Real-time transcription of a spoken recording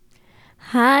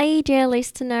Hi, dear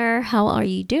listener. How are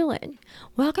you doing?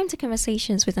 Welcome to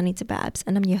Conversations with Anita Babs,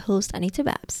 and I'm your host, Anita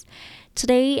Babs.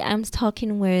 Today, I'm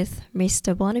talking with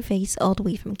Mr. Boniface, all the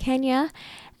way from Kenya,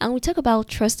 and we talk about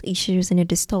trust issues in a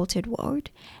distorted world.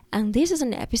 And this is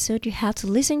an episode you have to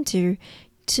listen to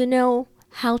know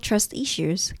how trust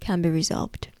issues can be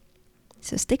resolved.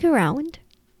 So stick around.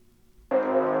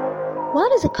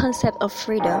 What is the concept of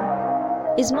freedom?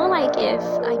 It's more like if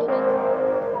I do not.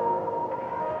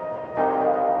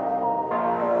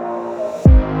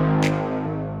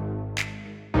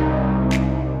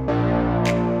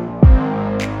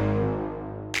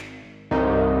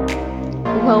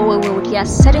 Well, there are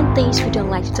certain things we don't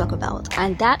like to talk about,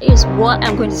 and that is what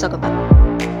I'm going to talk about.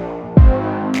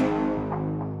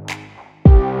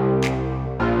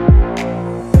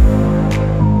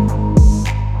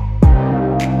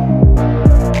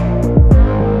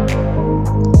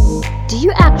 Do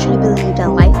you actually believe that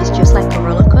life is just like a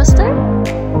roller coaster?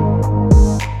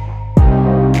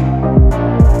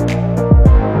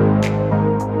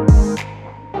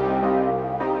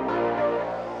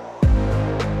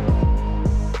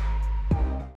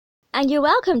 And you're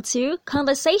welcome to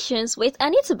Conversations with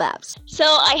Anita Babs. So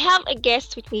I have a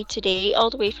guest with me today, all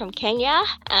the way from Kenya,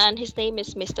 and his name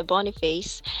is Mr.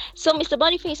 Boniface. So, Mr.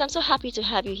 Boniface, I'm so happy to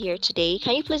have you here today.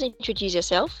 Can you please introduce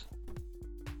yourself?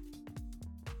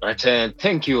 Right,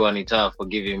 thank you, Anita, for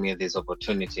giving me this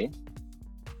opportunity.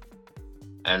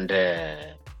 And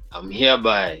I'm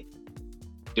hereby,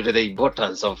 due to the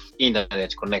importance of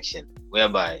internet connection,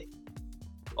 whereby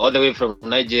all the way from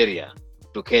Nigeria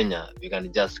to Kenya, we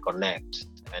can just connect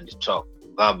and talk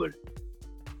verbal.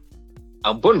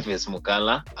 I'm Boniface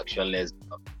Mukala, actually, as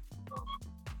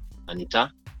Anita,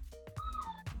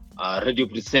 a radio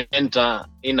presenter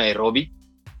in Nairobi,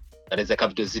 that is the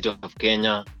capital city of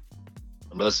Kenya,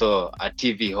 and also a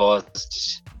TV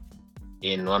host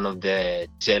in one of the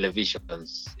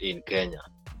televisions in Kenya.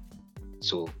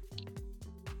 So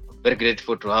I'm very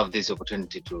grateful to have this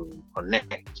opportunity to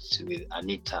connect with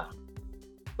Anita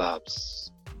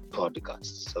Babs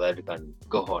podcast so that we can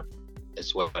go on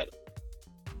as well.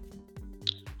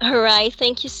 All right,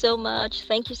 thank you so much.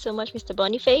 Thank you so much, Mr.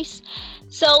 Boniface.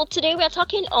 So today we are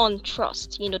talking on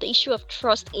trust, the issue of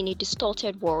trust in a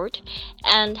distorted world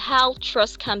and how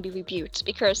trust can be rebuilt,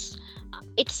 because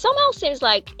it somehow seems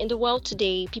like in the world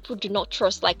today, people don't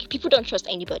trust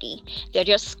anybody. They're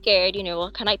just scared,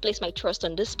 can I place my trust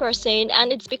on this person?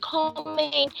 And it's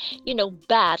becoming,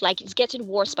 bad, like it's getting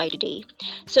worse by the day.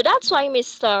 So that's why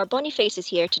Mr. Boniface is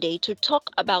here today to talk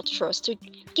about trust, to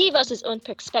give us his own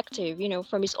perspective,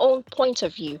 from his own point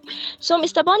of view. So,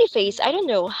 Mr. Boniface, I don't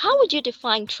know, how would you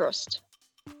define trust?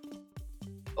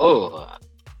 Oh,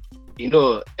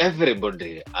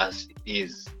 everybody has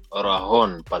his or her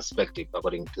own perspective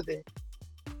according to the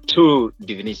true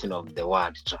definition of the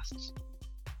word trust,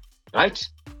 right?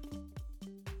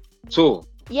 So,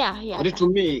 Yeah. according to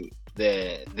me,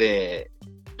 the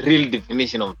real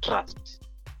definition of trust,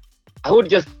 I would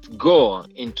just go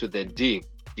into the deep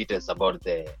details about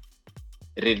the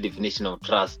real definition of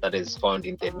trust that is found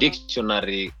in the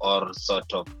dictionary or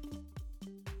sort of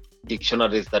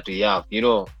dictionaries that we have.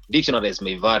 Dictionaries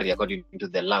may vary according to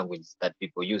the language that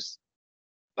people use.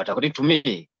 But according to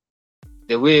me,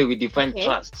 the way we define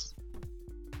trust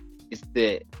is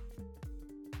the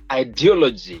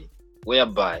ideology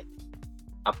whereby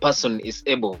a person is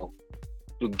able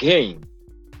to gain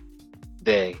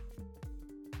the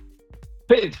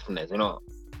faithfulness.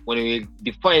 When we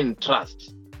define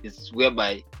trust, it's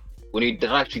whereby when you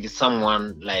interact with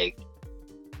someone like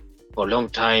for a long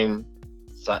time,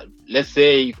 so let's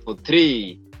say for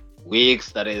 3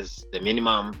 weeks, that is the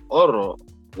minimum, or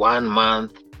 1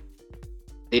 month,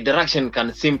 the interaction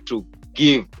can seem to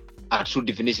give a true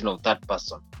definition of that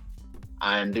person.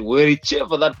 And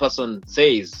whichever that person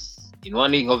says in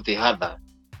one thing or the other,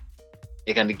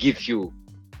 they can give you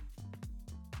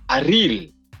a real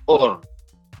or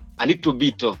a little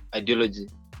bit of ideology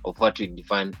of what we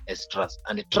define as trust.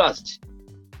 And trust,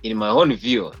 in my own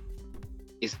view,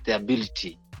 is the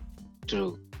ability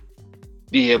to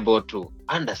be able to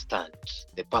understand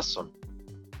the person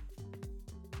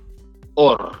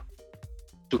or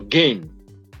to gain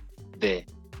the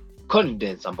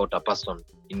confidence about a person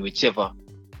in whichever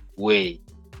way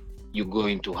you're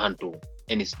going to handle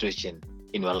any situation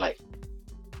in your life.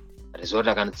 That is what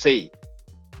I can say,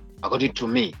 according to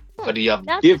me. But you have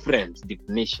different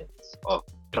definitions of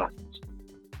trust.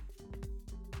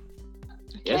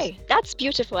 Okay, that's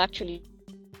beautiful, actually.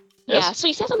 Yes. Yeah, so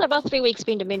you said something about 3 weeks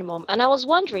being the minimum, and I was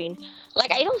wondering,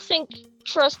 I don't think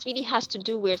trust really has to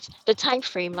do with the time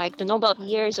frame, like the number of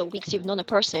years or weeks you've known a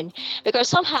person, because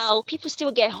somehow people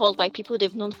still get held by people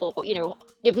they've known for,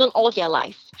 they've known all their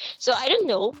life. So I don't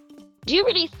know. Do you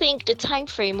really think the time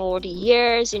frame or the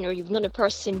years, you've known a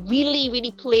person really,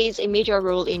 really plays a major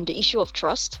role in the issue of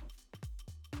trust?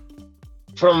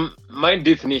 From my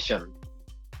definition,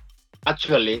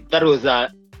 actually, that was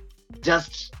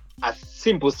just a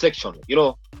simple section.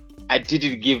 I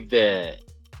didn't give the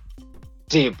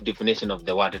deep definition of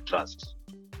the word trust.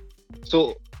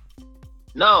 So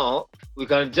now we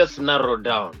can just narrow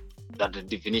down that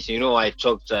definition. I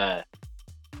talked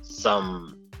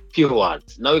some few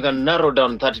words. Now we can narrow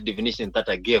down that definition that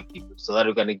I gave people so that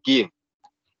we can give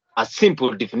a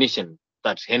simple definition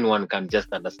that anyone can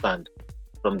just understand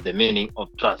from the meaning of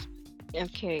trust.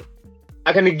 Okay.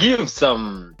 I can give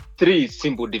some 3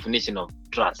 simple definition of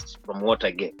trust from what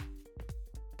I gave.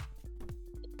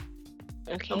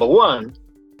 Okay. Number 1,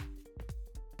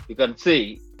 you can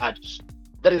say that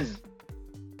is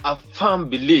a firm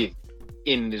belief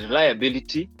in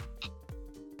reliability,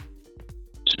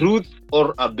 truth,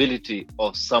 or ability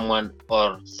of someone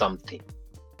or something.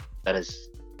 That is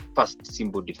first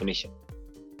simple definition.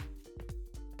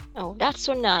 Oh, that's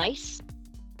so nice.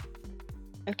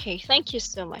 Okay, thank you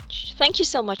so much. Thank you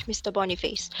so much, Mr.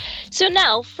 Boniface. So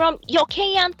now, from your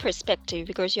Kenyan perspective,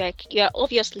 because you are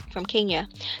obviously from Kenya,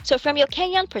 so from your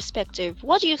Kenyan perspective,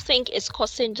 what do you think is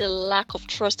causing the lack of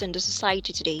trust in the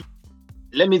society today?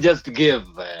 Let me just give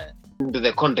into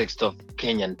the context of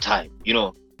Kenyan time.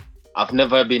 I've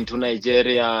never been to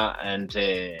Nigeria, and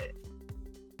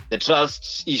the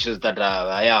trust issues that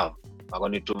I have,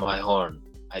 according to my own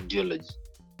ideology,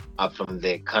 are from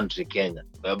the country Kenya,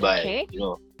 whereby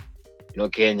Okay.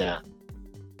 Kenya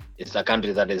is a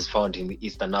country that is found in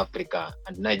Eastern Africa,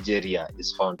 and Nigeria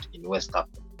is found in West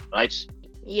Africa, right?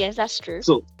 Yes, that's true.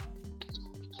 So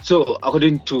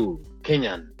according to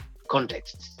Kenyan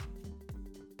context,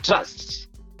 trust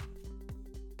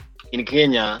in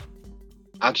Kenya,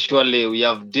 actually we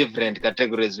have different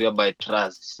categories whereby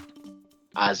trust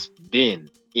has been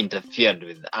interfered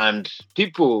with, and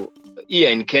people here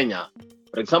in Kenya,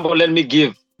 for example, let me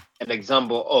give an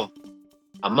example of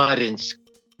a marriage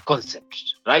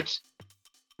concept, right?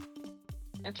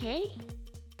 Okay.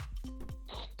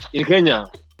 In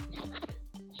Kenya,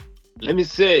 let me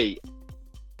say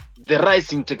the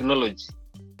rising technology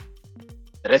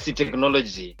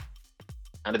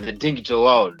and the digital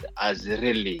world has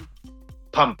really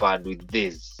pampered with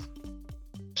these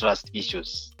trust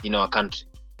issues in our country.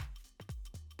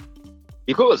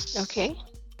 Because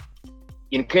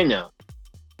in Kenya,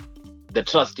 the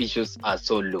trust issues are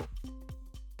so low,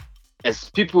 as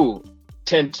people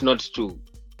tend not to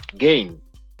gain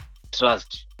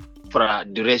trust for a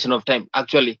duration of time.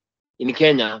 Actually, in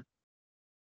Kenya,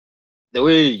 the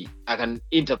way I can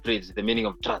interpret the meaning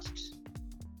of trust,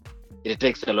 it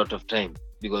takes a lot of time,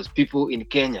 because people in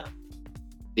Kenya,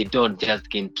 they don't just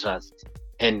gain trust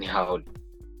anyhow.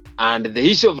 And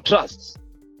the issue of trust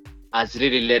has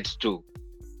really led to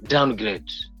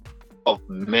downgrade of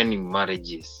many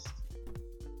marriages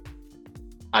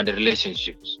and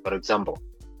relationships. For example,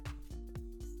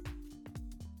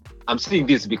 I'm saying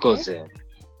this because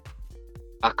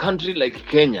a country like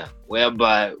Kenya,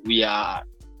 whereby we are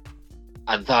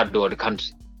a third world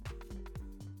country,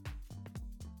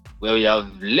 where we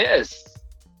have less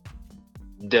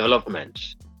development.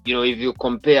 If you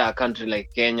compare a country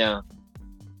like Kenya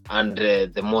and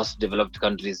the most developed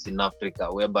countries in Africa,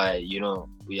 whereby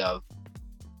we have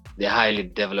the highly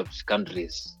developed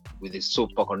countries with the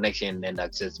super connection and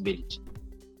accessibility.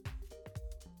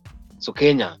 So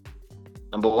Kenya,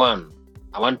 number 1,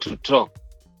 I want to talk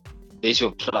the issue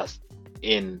of trust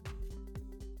in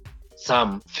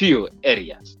some few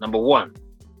areas. Number 1,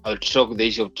 I'll talk the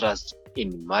issue of trust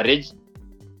in marriage,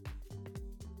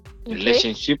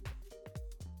 relationship,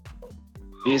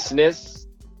 business,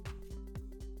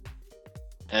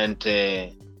 and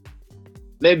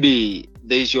maybe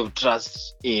the issue of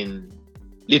trust in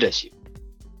leadership.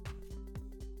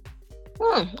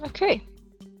 Okay.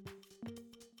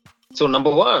 So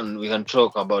number 1, we can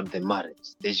talk about the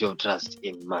marriage, the issue of trust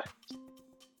in marriage,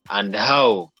 and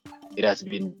how it has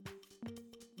been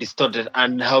distorted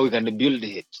and how we can build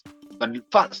it. But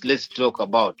first, let's talk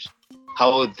about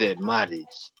how the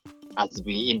marriage has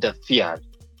been interfered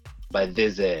by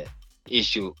this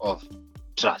issue of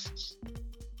trust.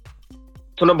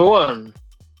 So number 1,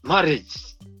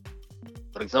 marriage.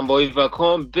 For example, if I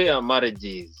compare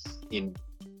marriages in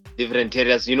different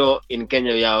areas, in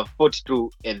Kenya we have 42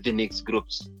 ethnic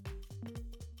groups,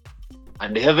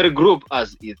 and every group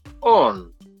has its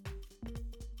own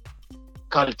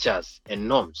cultures and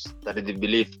norms that they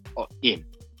believe in.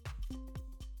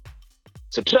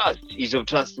 So trust, issue of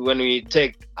trust, when we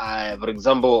take, for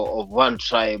example, of one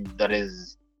tribe that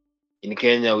is in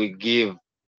Kenya, we give,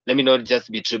 let me not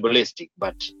just be tribalistic,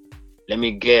 but let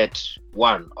me get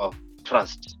one of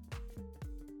trust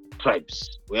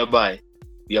tribes, whereby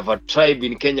we have a tribe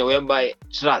in Kenya whereby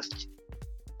trust,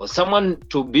 for someone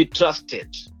to be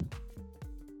trusted,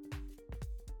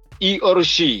 he or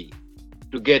she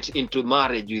to get into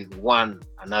marriage with one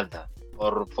another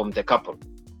or from the couple,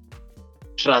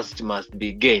 trust must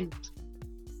be gained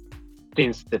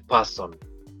since the person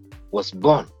was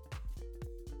born.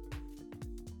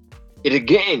 It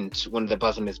gained when the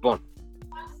person is born.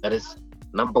 That is,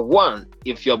 number one,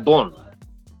 if you're born,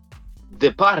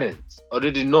 the parents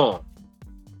already know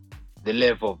the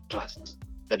level of trust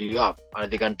that you have,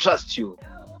 and they can trust you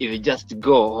if you just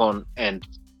go on and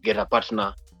get a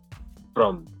partner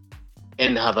from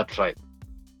any other tribe.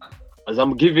 As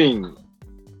I'm giving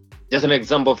just an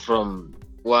example from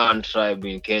one tribe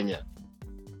in Kenya.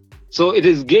 So it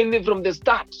is gained from the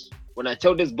start when a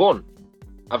child is born.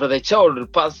 After the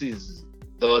child passes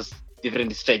those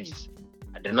different stages,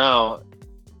 and now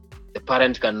the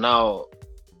parent can now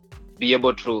be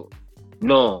able to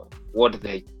know what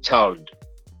the child,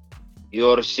 he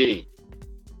or she,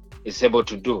 is able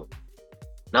to do.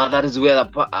 Now that is where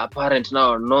a parent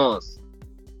now knows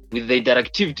with the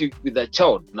interactivity with the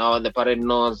child. Now the parent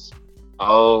knows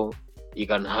how he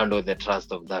can handle the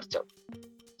trust of that child.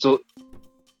 So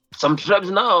some tribes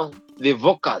now, they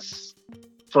focus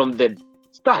from the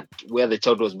start where the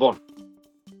child was born.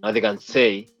 Now they can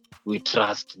say, we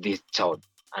trust this child.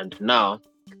 And now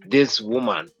this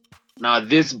woman, now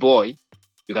this boy,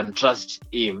 you can trust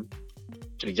him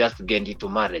to just get into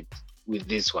marriage with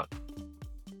this one.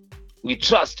 We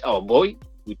trust our boy,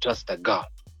 we trust the girl.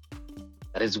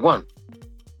 That is one.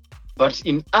 But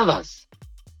in others,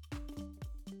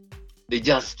 they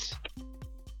just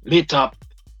meet up.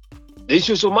 The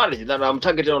issues of marriage, that I'm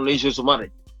targeting on the issues of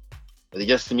marriage. They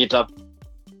just meet up.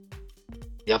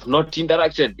 They have not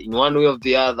interacted in one way or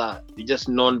the other. You just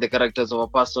know the characters of a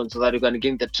person so that you can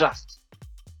gain the trust.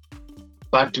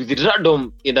 But with the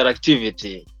random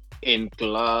interactivity in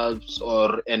clubs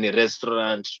or any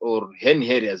restaurant or any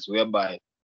areas whereby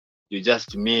you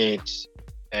just meet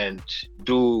and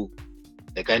do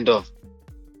the kind of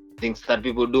things that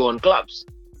people do on clubs,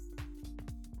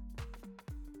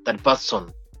 that person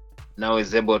now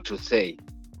is able to say,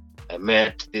 I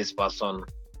met this person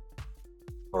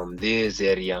from this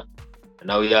area, and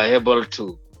now we are able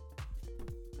to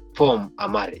form a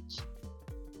marriage.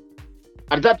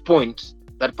 At that point,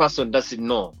 that person doesn't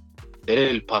know the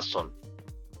real person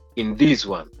in this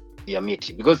one they are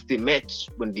meeting, because they met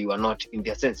when they were not in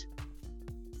their senses.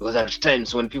 Because at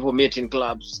times when people meet in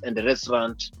clubs and the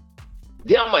restaurant,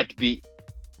 there might be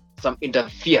some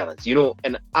interference,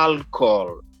 and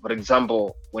alcohol. For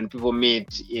example, when people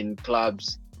meet in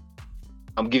clubs,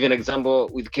 I'm giving an example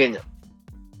with Kenya.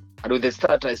 And with the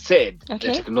start, I said the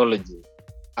technology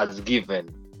has given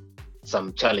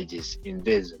some challenges in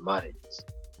these marriages.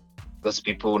 Because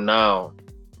people now,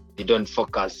 they don't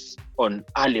focus on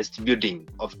earliest building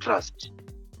of trust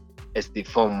as they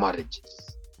form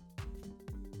marriages.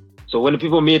 So when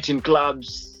people meet in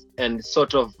clubs and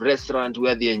sort of restaurant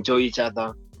where they enjoy each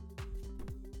other,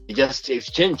 they just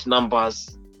exchange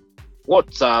numbers,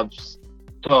 WhatsApps,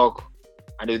 talk,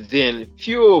 and within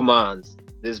few months,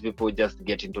 these people just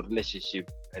get into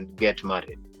relationship and get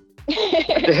married.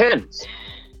 At the end,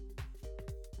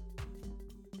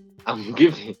 I'm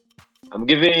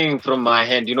giving from my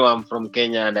hand. I'm from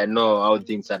Kenya and I know how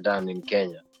things are done in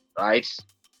Kenya, right?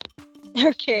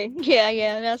 Okay.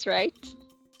 Yeah, that's right.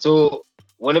 So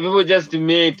when people just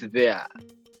meet there,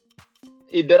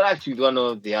 interact with one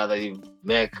or the other, you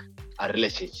make a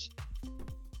relationship.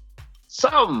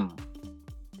 Some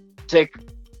take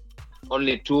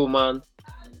only 2 months.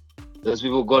 Those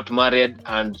people got married,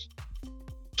 and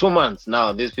 2 months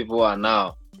now, these people are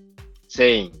now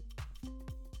saying,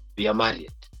 we are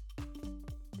married.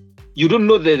 You don't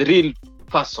know the real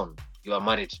person you are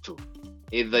married to.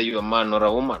 Either you're a man or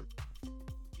a woman.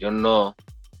 You don't know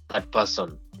that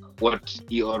person, what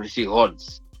he or she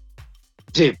holds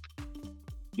deep.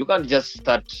 You can't just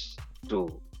start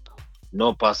to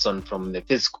know person from the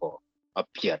physical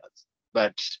appearance,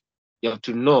 but you have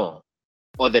to know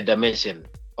all the dimension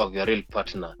of your real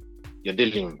partner you're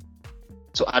dealing with.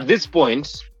 So at this point,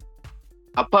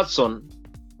 a person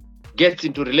gets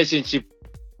into relationship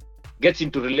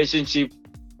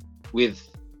with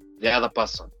the other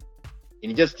person.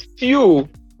 In just few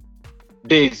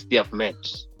days they have met.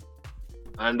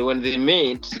 And when they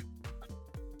meet,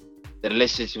 the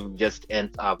relationship just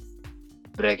ends up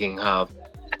breaking up.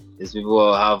 These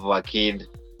people have a kid,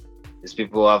 these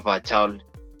people have a child,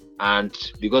 and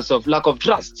because of lack of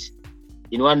trust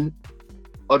in one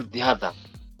or the other,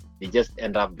 they just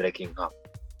end up breaking up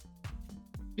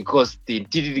because they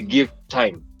didn't give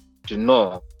time to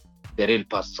know the real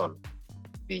person.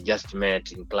 They just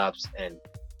met in clubs and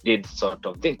did sort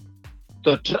of thing.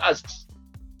 So trust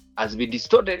has been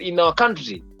distorted in our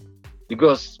country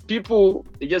because people,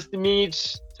 they just meet,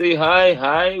 say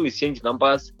hi, we change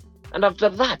numbers, and after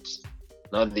that,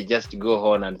 now they just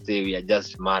go on and say we are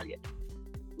just married.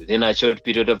 Within a short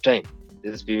period of time,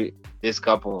 this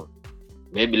couple,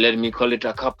 maybe let me call it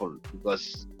a couple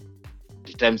because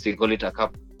the times they call it a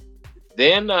couple,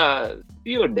 then a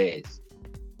few days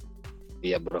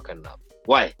they are broken up.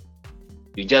 Why?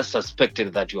 You just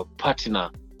suspected that your partner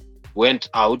went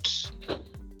out,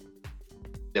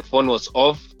 the phone was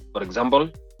off, for example,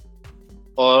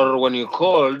 or when you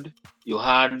called, you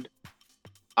had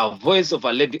a voice of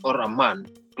a lady or a man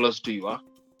close to your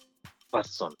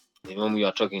person, the whom you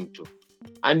are talking to.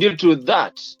 And due to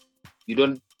that, you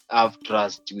don't have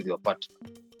trust with your partner.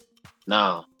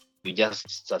 Now, you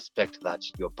just suspect that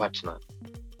your partner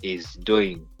is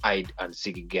doing hide and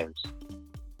seek games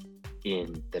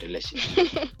in the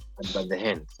relationship. And by the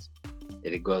end,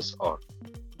 it goes on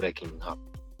breaking up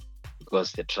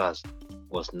because the trust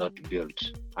was not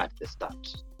built at the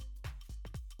start.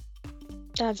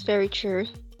 That's very true.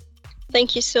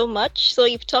 Thank you so much. So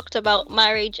you've talked about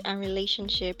marriage and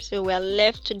relationships. So we're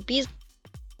left to business.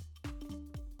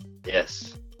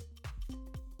 Yes.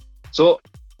 So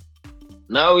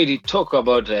now we talk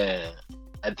about, I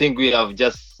think we have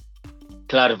just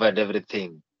clarified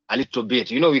everything a little bit.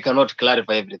 We cannot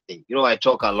clarify everything. I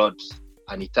talk a lot,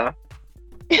 Anita.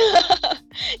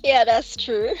 Yeah, that's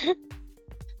true.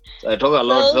 So I talk a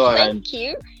lot, So so thank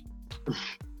you.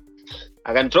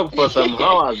 I can talk for some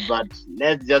hours, but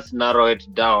let's just narrow it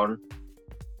down.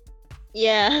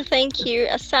 Yeah, thank you,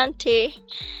 Asante.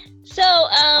 So,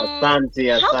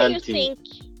 Asante, how do you Asante. think?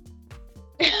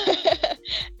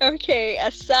 Okay,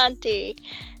 Asante.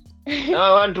 Now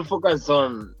I want to focus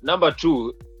on number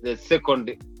 2, the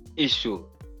second issue.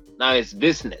 Now it's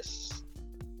business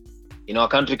in our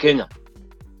country, Kenya.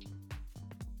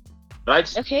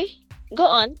 Right? Okay, go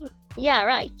on. Yeah,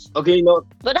 right. Okay,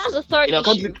 But that's the third in our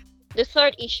issue. country, The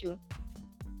third issue.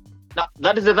 now,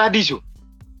 that is the third issue.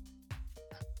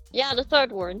 Yeah, the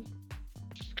third one.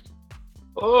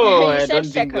 Oh, You I said don't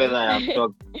think whether second. I have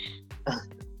talked.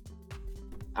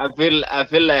 I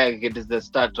feel like it is the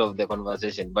start of the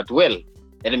conversation. But well,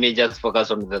 let me just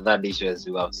focus on the third issue as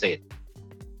you have said.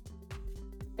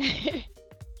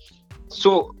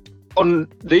 So on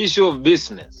the issue of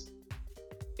business,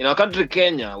 in our country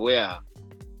Kenya, where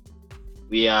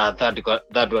we are third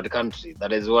world country,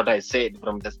 that is what I said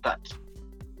from the start.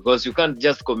 Because you can't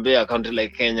just compare a country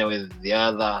like Kenya with the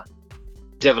other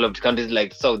developed countries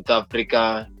like South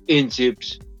Africa,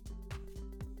 Egypt,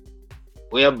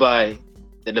 whereby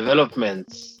the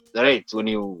developments, the rates, when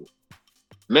you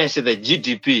measure the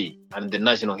GDP and the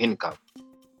national income,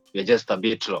 we're just a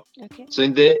bit low. Okay. So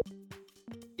in the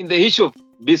issue of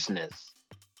business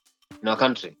in our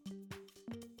country,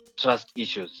 trust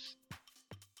issues.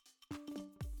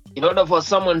 In order for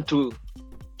someone to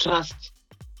trust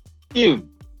you,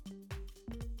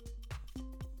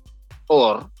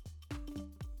 or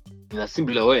in a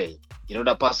simpler way, in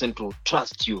order person to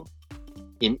trust you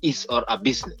in his or a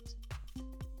business,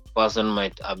 person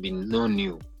might have been known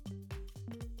you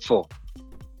for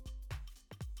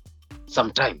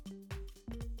some time.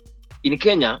 In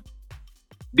Kenya,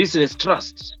 business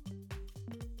trust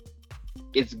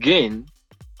is gained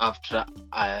after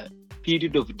a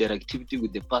period of interactivity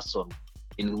with the person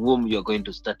in whom you are going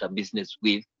to start a business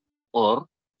with, or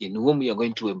in whom you are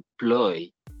going to employ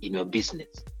in your business.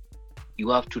 You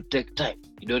have to take time.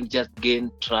 You don't just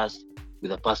gain trust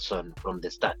with a person from the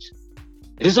start.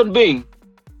 Reason being,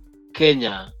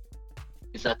 Kenya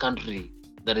is a country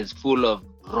that is full of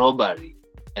robbery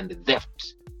and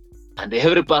theft. And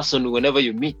every person, whenever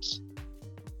you meet,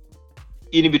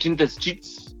 in between the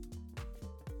streets,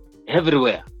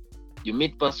 everywhere, you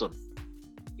meet person.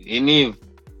 Even if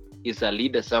it's a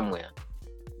leader somewhere,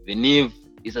 even if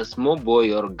it's a small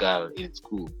boy or girl in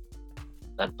school,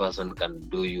 that person can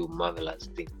do you marvelous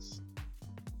things.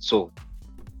 So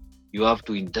you have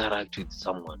to interact with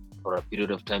someone for a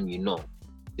period of time.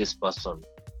 This person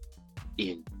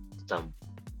in some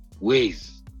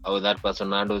ways, how that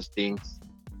person handles things,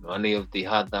 one way of the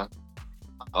other,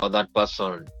 how that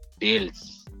person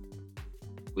deals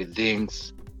with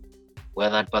things, where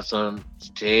that person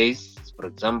stays, for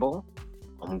example,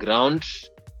 on ground,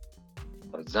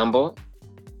 For example,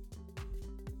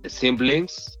 the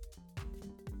siblings,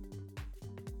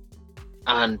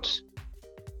 and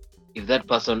if that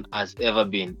person has ever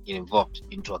been involved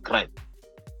into a crime,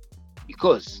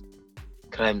 because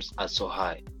crimes are so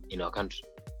high in our country.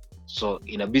 So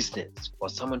in a business, for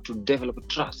someone to develop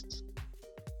trust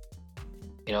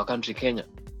in our country, Kenya,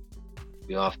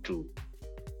 you have to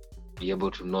be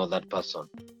able to know that person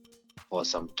for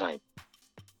some time.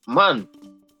 Month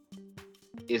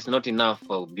is not enough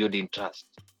for building trust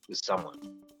with someone.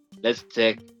 Let's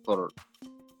take for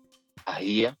a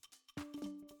year,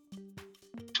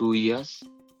 2 years,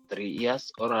 3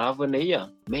 years, or even a year,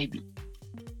 maybe.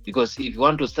 Because if you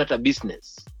want to start a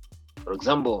business, for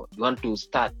example, you want to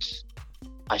start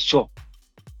a shop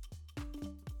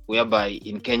whereby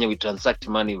in Kenya we transact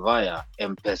money via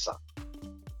M-Pesa.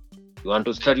 You want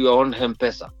to start your own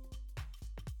M-Pesa.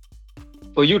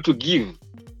 For you to give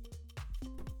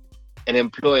an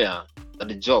employer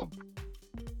that job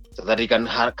so that he can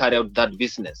carry out that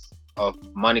business of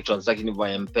money transacting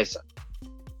via M-Pesa,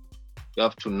 you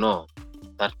have to know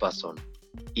that person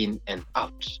in and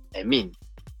out. I mean,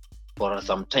 for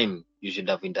some time, you should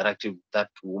have interacted with that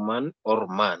woman or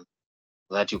man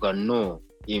so that you can know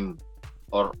him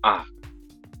or her,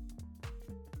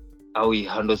 how he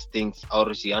handles things,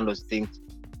 how she handles things,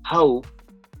 how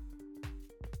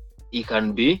he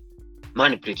can be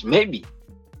manipulated, maybe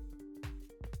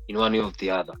in one way or the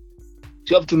other.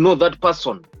 So you have to know that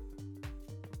person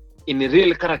in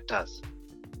real characters.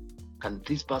 Can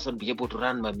this person be able to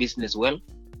run my business well?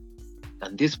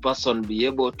 Can this person be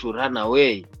able to run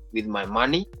away with my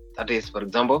money? That is, for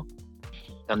example,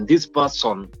 can this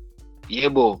person be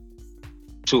able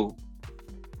to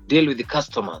deal with the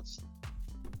customers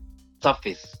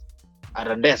surface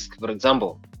at a desk, for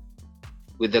example,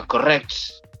 with the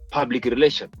correct public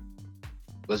relation?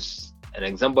 Because an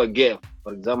example I gave,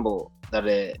 for example, that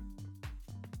a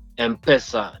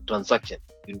M-Pesa transaction,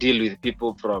 you deal with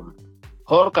people from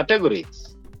all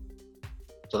categories.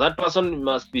 So that person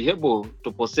must be able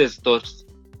to possess those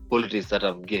qualities that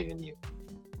I've given you.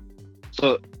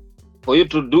 So for you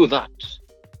to do that,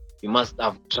 you must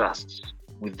have trust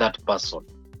with that person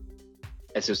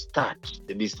as you start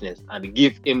the business and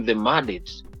give him the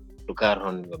mandate to carry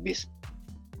on your business.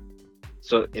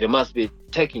 So it must be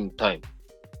taking time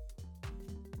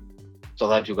so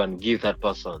that you can give that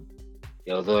person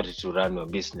the authority to run your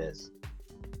business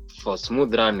for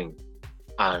smooth running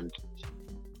and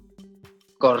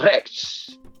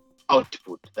correct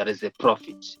output, that is the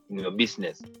profit in your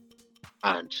business,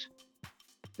 and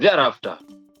thereafter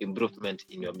improvement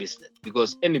in your business.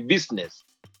 Because any business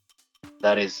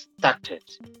that is started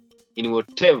in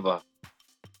whatever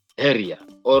area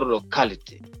or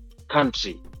locality,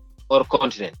 country or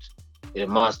continent, it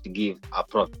must give a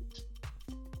profit.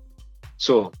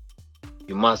 So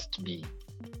you must be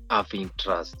having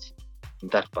trust in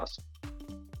that person.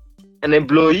 An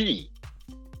employee,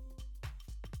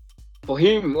 for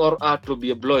him or her to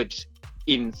be employed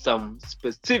in some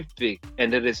specific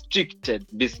and restricted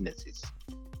businesses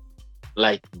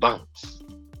like banks,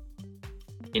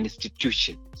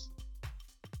 institutions,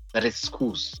 that is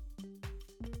schools,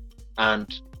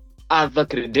 and other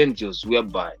credentials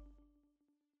whereby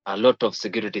a lot of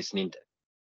security is needed,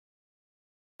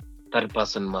 that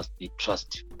person must be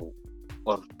trustful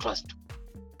or trustful.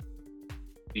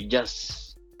 You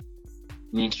just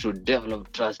need to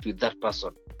develop trust with that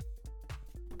person.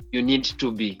 You need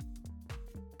to be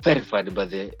verified by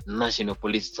the National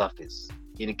Police Service.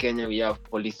 In Kenya, we have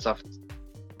police service,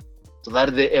 so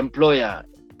that the employer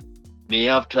may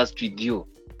have trust with you.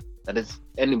 That is,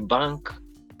 any bank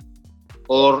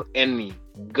or any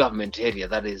government area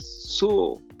that is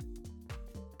so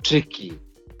tricky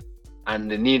and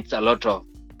needs a lot of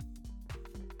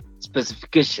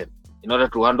specification in order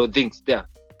to handle things there,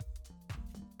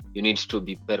 you need to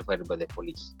be verified by the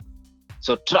police.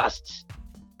 So trust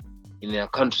in a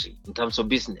country in terms of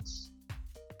business,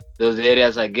 those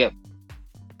areas I gave,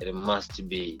 it must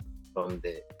be from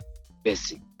the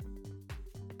basic.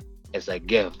 As I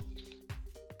gave,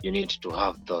 you need to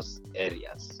have those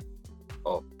areas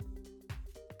of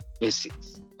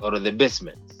basics or the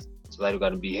basements so that you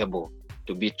can be able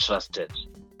to be trusted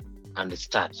and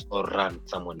start or run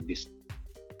someone's business.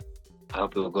 I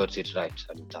hope you got it right,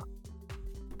 Anita.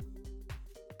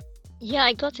 Yeah,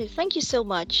 I got it. Thank you so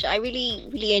much. I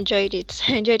really enjoyed it.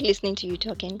 I enjoyed listening to you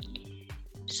talking.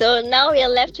 So now we are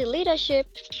left with leadership.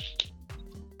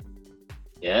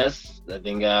 Yes, I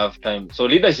think I have time. So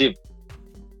leadership,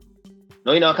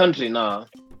 now in our country now,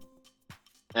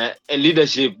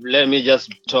 leadership, let me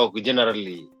just talk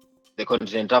generally, the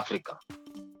continent Africa.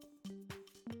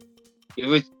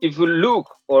 If you look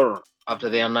or after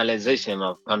the analyzation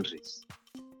of countries,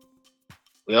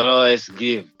 we always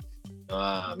give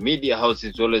media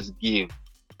houses always give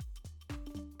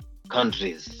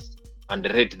countries and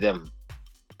rate them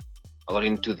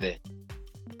according to the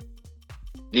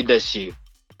leadership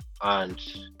and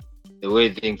the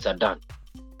way things are done.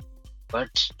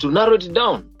 But to narrow it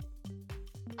down,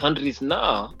 countries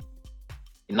now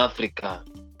in Africa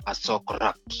are so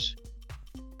corrupt.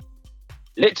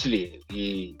 Lately,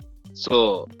 we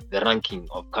saw the ranking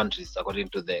of countries according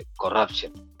to the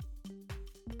corruption.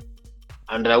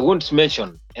 And I won't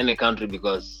mention any country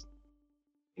because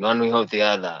in one way or the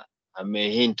other, I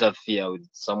may interfere with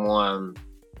someone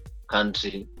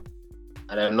country,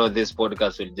 and I know this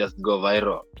podcast will just go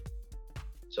viral,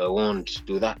 so I won't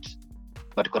do that.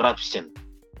 But corruption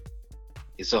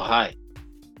is so high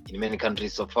in many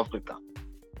countries of Africa.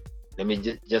 Let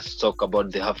me just talk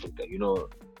about the Africa.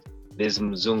 This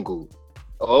Mzungu.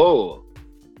 Oh,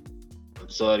 I'm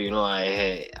sorry.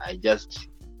 I just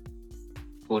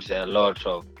put a lot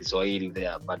of Kiswahili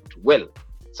there, but well,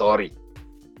 sorry.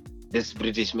 This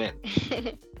British man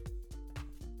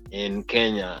in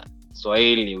Kenya,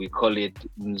 Swahili, we call it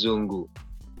Mzungu.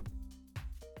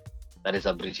 That is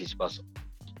a British person.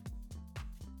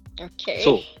 Okay.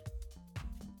 So,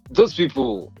 those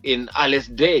people in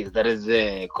earliest days, that is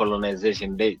the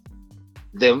colonization days,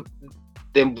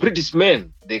 the British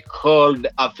men, they called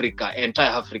Africa,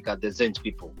 entire Africa, the Zenj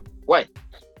people. Why?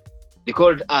 They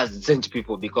called us Zenj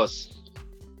people because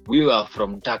we were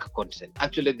from dark continent.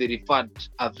 Actually, they referred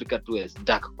Africa to as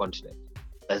dark continent.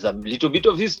 There's a little bit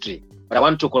of history, but I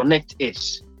want to connect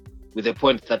it with the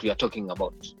point that we are talking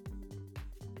about.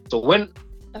 So when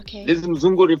this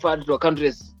Mzungu referred to a country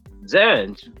as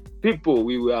Zenj people,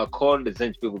 we were called the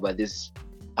Zenj people by this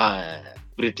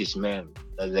British men,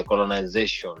 that's the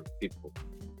colonization people.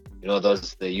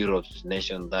 Those the Europe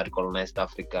nation that colonized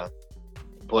Africa,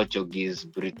 Portuguese,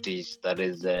 British, that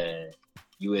is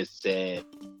USA,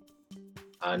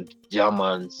 and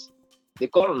Germans. They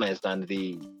colonized and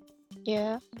they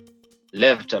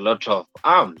left a lot of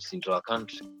arms into our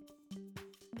country.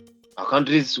 Our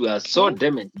countries were so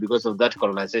damaged because of that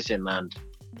colonization, and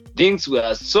things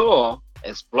were so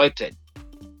exploited.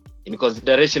 In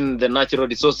consideration, the natural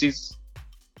resources,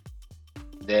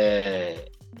 the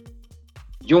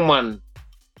human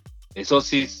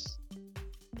resources,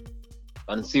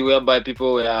 and see whereby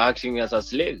people were acting as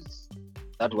slaves.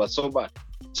 That was so bad.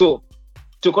 So,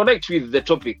 to connect with the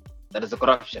topic, that is the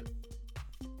corruption.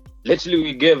 Lately,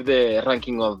 we gave the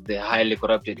ranking of the highly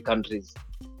corrupted countries,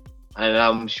 and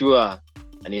I'm sure,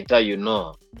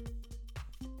 Anita,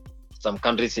 some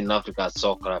countries in Africa are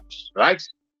so corrupt, right?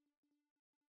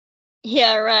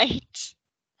 Yeah, right.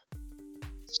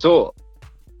 So,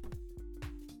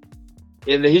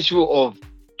 in the issue of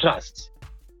trust,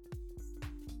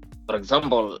 for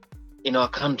example, in our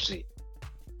country,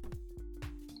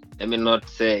 let me not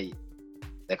say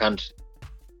the country,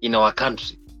 in our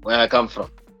country, where I come from,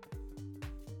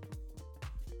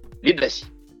 leadership,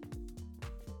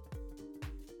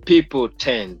 people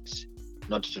tend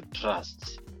not to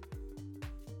trust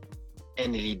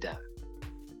any leader,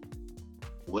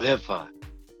 whoever,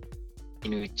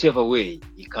 in whichever way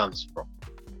he comes from.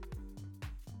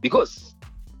 Because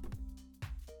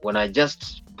when I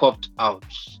just popped out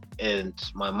and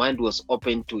my mind was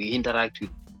open to interact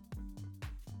with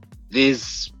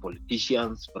these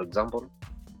politicians, for example,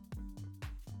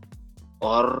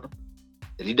 or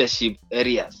leadership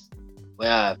areas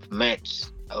where I've met,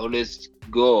 I always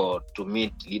go to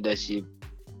meet leadership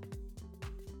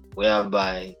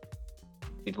whereby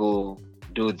people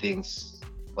do things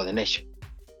for the nation.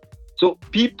 So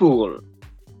people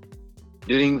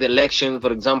during the election,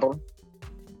 for example,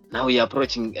 now we are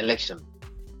approaching election,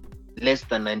 less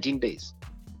than 19 days.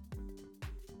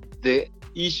 The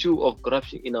issue of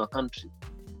corruption in our country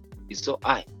is so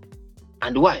high.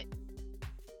 And why?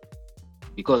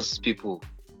 Because people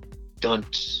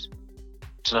don't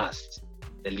trust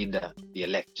the leader they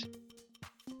elect.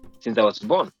 Since I was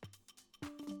born,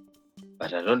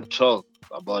 but I don't talk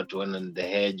about when on the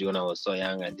age when I was so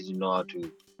young, I didn't know how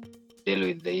to deal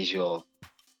with the issue of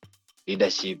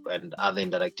leadership and other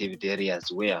interactivity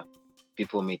areas where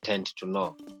people may tend to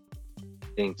know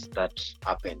things that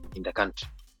happen in the country.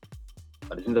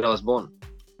 But since I was born,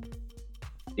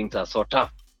 things are so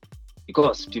tough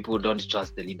because people don't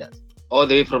trust the leaders. All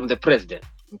the way from the president.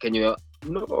 Can you?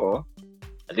 No.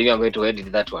 I think I'm going to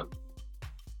edit that one.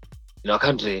 In our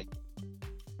country,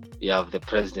 we have the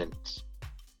president,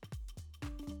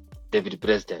 deputy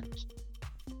president.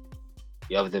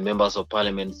 You have the members of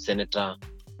parliament, senator,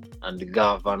 and the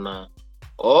governor,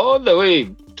 all the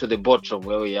way to the bottom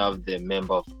where we have the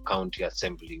member of county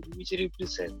assembly, which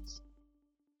represents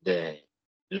the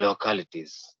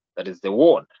localities, that is the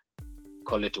ward,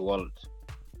 call it ward,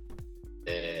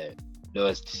 the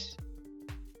lowest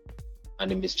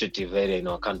administrative area in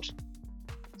our country.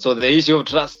 So the issue of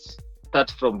trust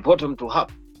starts from bottom to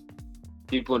up.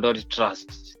 People don't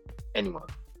trust anyone,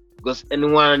 because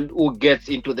anyone who gets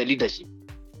into the leadership,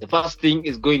 the first thing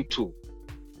is going to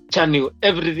channel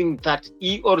everything that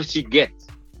he or she gets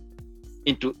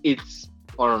into its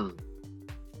own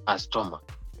stomach.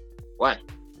 Why?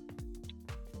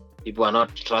 People are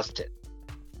not trusted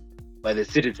by the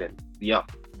citizen. Yeah,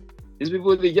 these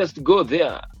people, they just go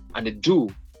there and do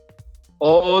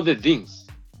all the things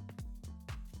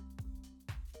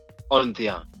on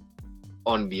their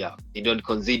own behalf. They don't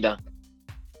consider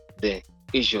the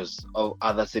issues of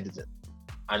other citizens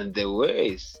and the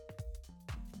ways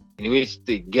in which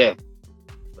they gave,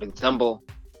 for example,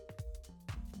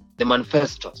 the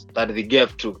manifestos that they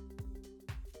gave to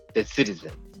the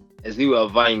citizens as they were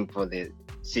vying for the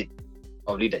seat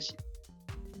of leadership.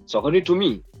 So according to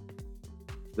me,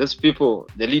 those people,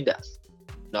 the leaders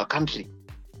in our country,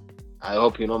 I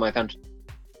hope you know my country,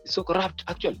 is so corrupt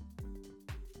actually.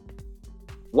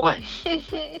 Why?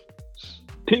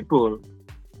 People,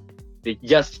 they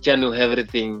just channel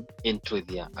everything into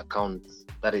their accounts.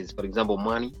 That is, for example,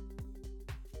 money,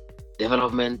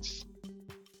 developments,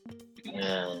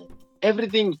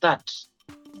 everything that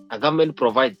a government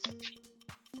provides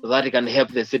so that it can help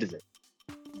the citizen,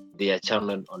 they are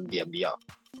channeled on their behalf.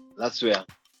 That's where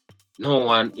no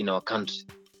one in our country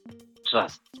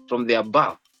trusts, from the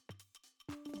above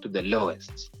to the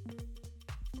lowest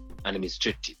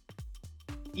administrative.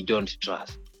 You don't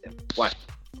trust them. Why?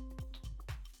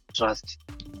 Trust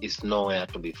is nowhere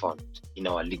to be found in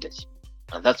our leadership.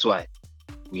 And that's why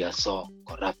we are so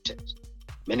corrupted.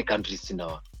 Many countries in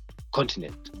our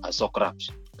continent are so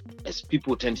corrupt, as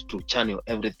people tend to channel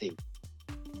everything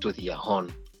to their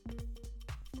own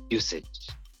usage.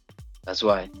 That's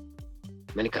why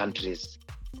many countries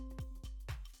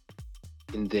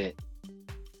in the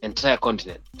entire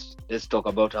continent, let's talk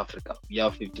about Africa, we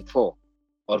have 54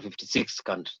 or 56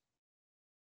 countries.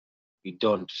 We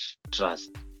don't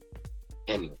trust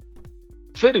anyone.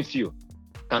 Very few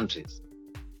countries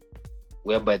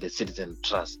whereby the citizen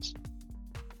trusts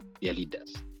their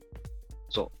leaders.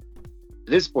 So at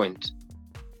this point,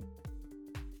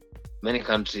 many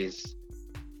countries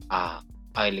are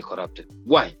highly corrupted.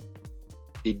 Why?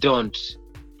 They don't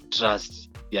trust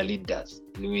their leaders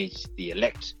in which they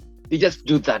elect. They just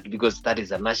do that because that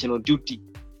is a national duty,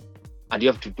 and you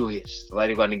have to do it so that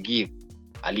you can give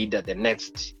a leader the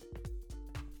next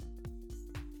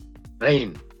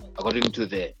reign according to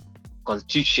the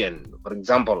constitution, for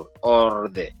example, or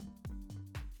the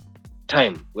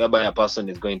time whereby a person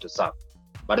is going to serve.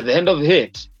 But at the end of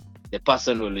it, the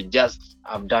person will just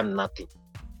have done nothing,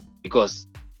 because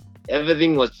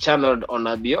everything was channeled on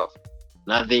our behalf.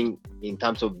 Nothing in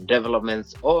terms of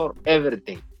developments or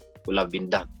everything will have been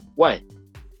done. Why?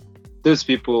 Those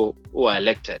people who are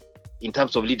elected in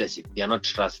terms of leadership, they are not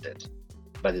trusted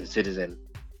by the citizen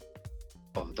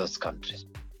of those countries.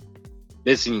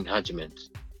 This encouragement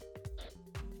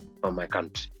from my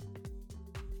country.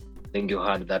 I think you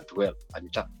heard that well,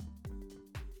 Anita.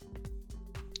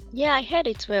 Yeah, I heard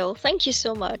it well. Thank you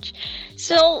so much.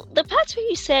 So the part where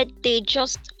you said they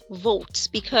just vote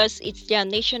because it's their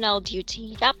national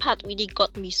duty, that part really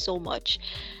got me so much.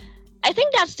 I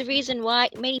think that's the reason why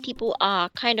many people are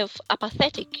kind of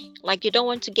apathetic. Like, they don't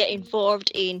want to get involved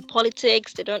in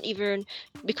politics. They don't even,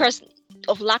 because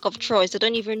of lack of choice, they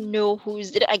don't even know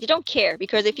who's, they don't care,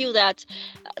 because they feel that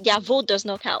their vote does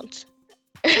not count.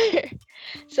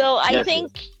 So I Yes,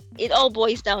 think it all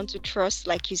boils down to trust,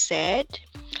 like you said.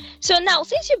 So now,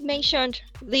 since you've mentioned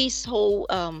this whole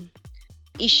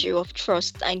issue of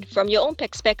trust, and from your own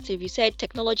perspective, you said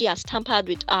technology has tampered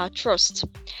with our trust,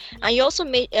 and you also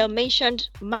mentioned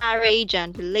marriage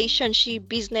and relationship,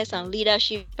 business and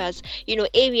leadership as,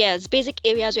 areas, basic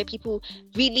areas where people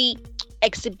really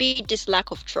exhibit this lack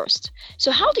of trust.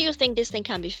 So how do you think this thing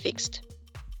can be fixed?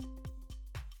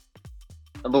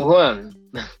 Number one,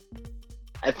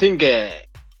 I think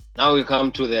now we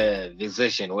come to the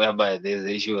decision whereby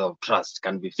the issue of trust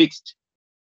can be fixed.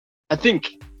 I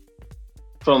think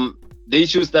from the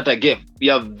issues that I gave, we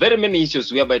have very many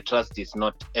issues whereby trust is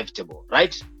not equitable,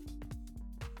 right?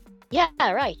 Yeah,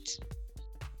 right.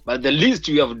 But the least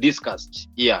we have discussed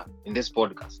here in this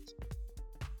podcast,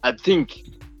 I think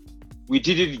we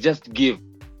didn't just give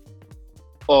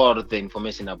all the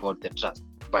information about the trust,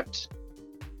 but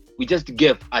we just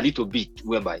gave a little bit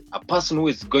whereby a person who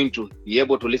is going to be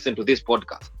able to listen to this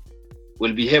podcast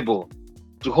will be able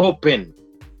to open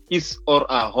his or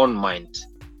her own mind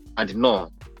and know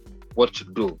what to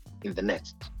do in the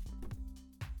next.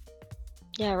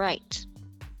 Yeah, right.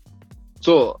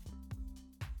 So,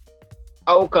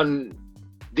 how can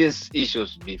these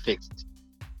issues be fixed?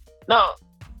 Now,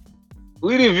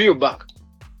 we review back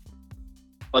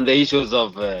on the issues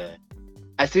of, I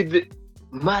said,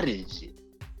 marriage.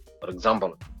 For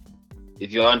example,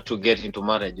 if you want to get into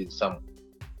marriage with someone,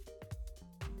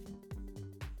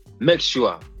 make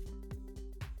sure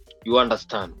you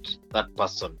understand that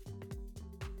person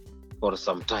for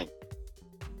some time.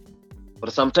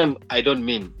 For some time, I don't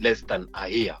mean less than a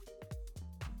year.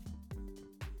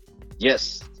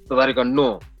 Yes, so that you can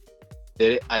know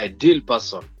the ideal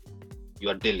person you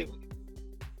are dealing with.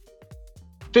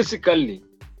 Physically,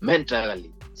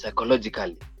 mentally,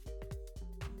 psychologically,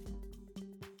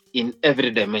 in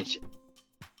every dimension.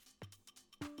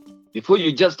 Before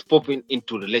you just pop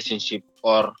into relationship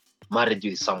or marriage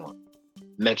with someone,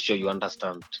 make sure you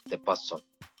understand the person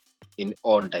in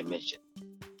all dimensions.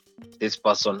 This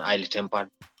person highly tempered,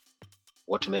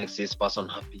 what makes this person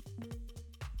happy.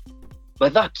 By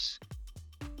that,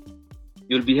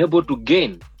 you'll be able to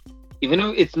gain, even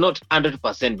if it's not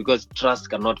 100%, because trust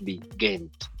cannot be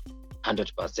gained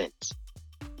 100%.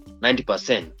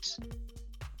 90%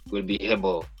 will be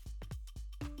able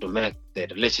to make the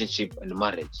relationship and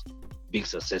marriage be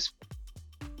successful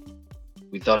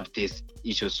without these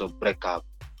issues of breakup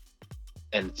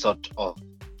and sort of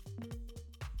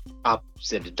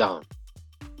ups and downs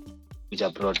which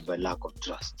are brought by lack of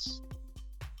trust.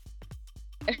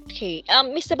 Okay,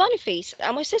 Mr. Boniface,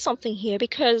 I must say something here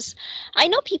because I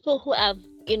know people who have,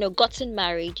 gotten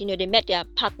married. They met their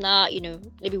partner,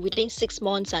 maybe within 6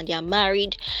 months, and they are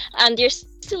married, and they're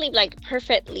still live like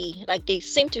perfectly. Like they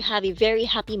seem to have a very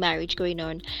happy marriage going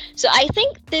on. So I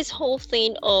think this whole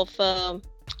thing of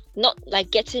not like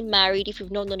getting married if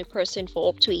you've not known a person for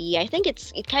up to a year, I think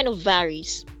it kind of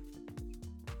varies.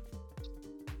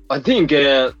 I think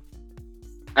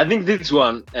this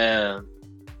one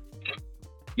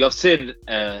you have said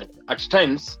at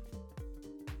times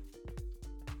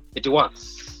it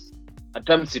works. At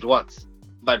times it works.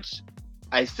 But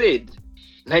I said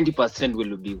 90%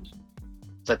 will be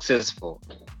successful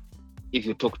if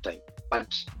you took time.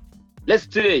 But let's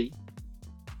say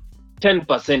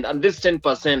 10%, and this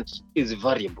 10% is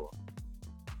variable.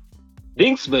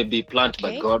 Things may be planned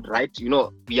by God, right?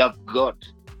 We have God.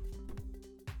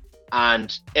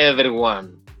 And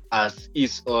everyone has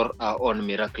his or her own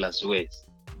miraculous ways.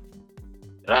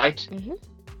 Right? Mm-hmm.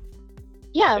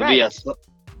 Yeah,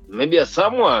 maybe as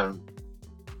someone,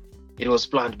 it was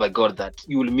planned by God that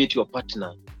you will meet your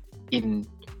partner in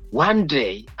one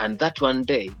day, and that one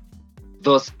day,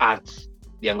 those arts,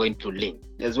 they are going to link.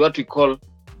 There's what we call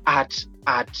art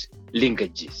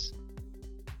linkages,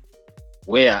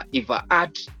 where if a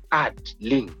art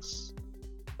links,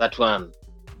 that one,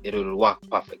 it will work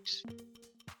perfect.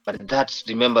 But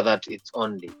remember that it's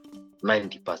only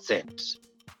 90%.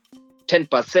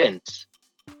 10%,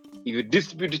 if you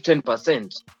distribute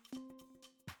 10%,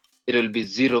 it will be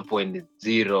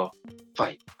 0.05.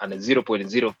 And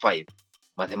 0.05,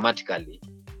 mathematically,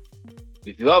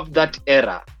 if you have that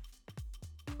error,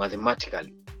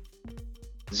 mathematically,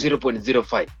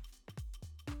 0.05,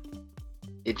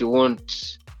 it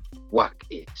won't work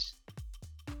it.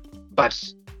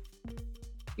 But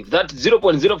if that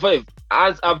 0.05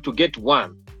 adds up to get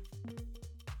 1,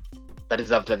 that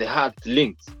is after the heart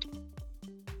links.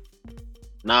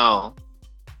 Now,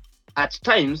 at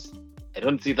times, I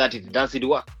don't see that it doesn't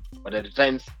work, but at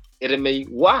times it may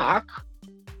work,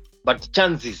 but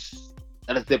chances,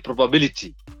 that is the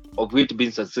probability of it being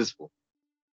successful,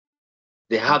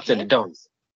 the ups and downs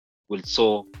will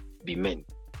so be many.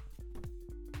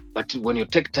 But when you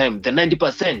take time, the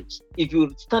 90%, if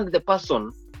you stand the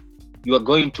person you are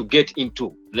going to get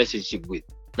into relationship with,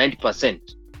 90%,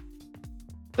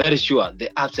 very sure the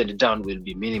ups and downs will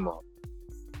be minimal.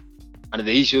 And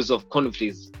the issues of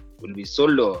conflicts will be so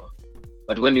low.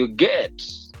 But when you get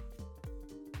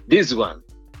this one,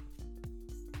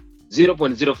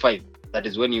 0.05, that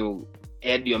is when you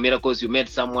had your miracles, you met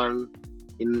someone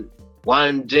in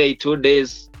 1 day, 2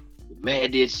 days, you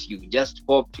made it, you just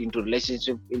popped into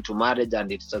relationship, into marriage,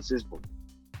 and it's successful.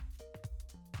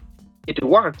 It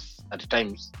works at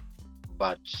times,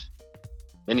 but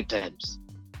many times,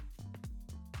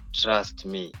 trust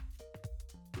me,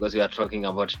 because we are talking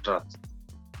about trust.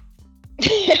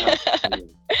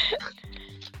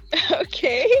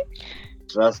 Okay.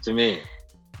 Trust me,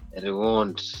 it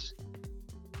won't.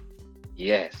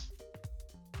 Yes.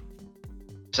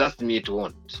 Trust me, it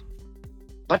won't.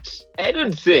 But I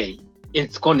don't say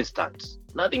it's constant.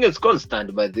 Nothing is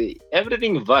constant, but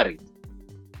everything varies.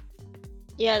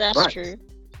 Yeah, that's But true.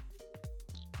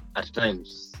 at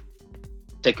times,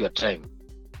 take your time.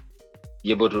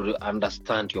 Be able to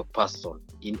understand your person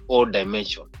in all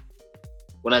dimensions.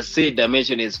 When I say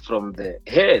dimension, is from the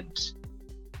head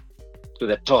to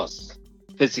the toes,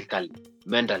 physically,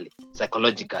 mentally,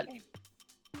 psychologically,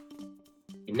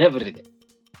 Okay. in everything.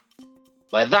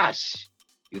 By that,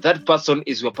 if that person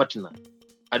is your partner,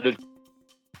 and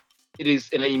it is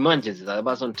an emergency that the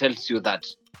person tells you that,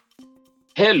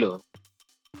 hello,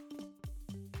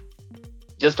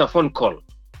 just a phone call.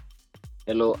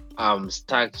 Hello, I'm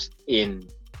stuck in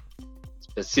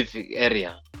specific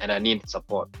area and I need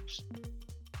support.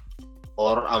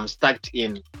 Or I'm stuck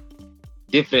in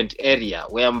different area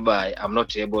whereby I'm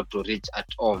not able to reach at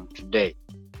home today.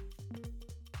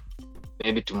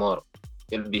 Maybe tomorrow.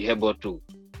 You'll be able to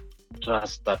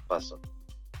trust that person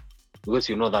because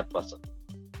you know that person.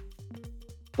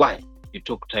 Why? You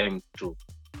took time to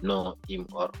know him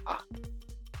or her.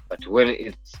 But when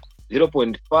it's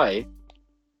 0.5,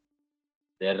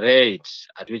 the rate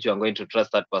at which you are going to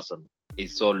trust that person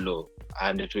is so low,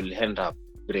 and it will end up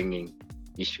bringing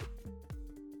issue.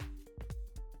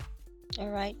 All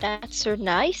right, that's so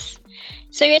nice.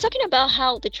 So you're talking about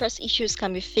how the trust issues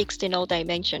can be fixed in all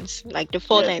dimensions, like the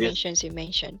four Yes, yes. dimensions you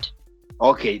mentioned.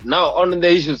 Okay, now on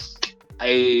the issues,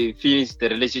 I finished the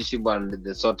relationship and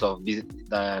the sort of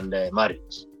and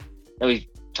marriage. Now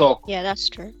talk Yeah, that's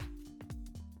true.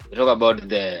 we talk about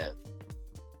the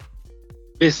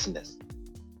business.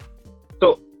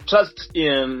 So trust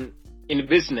in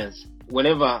business.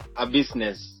 Whenever a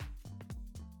business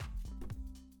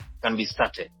can be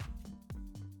started,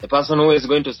 the person who is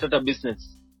going to start a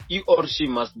business, he or she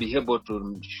must be able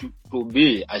to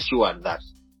be assured that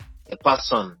the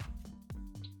person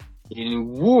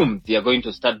in whom they are going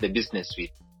to start the business with,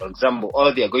 for example,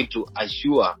 or they are going to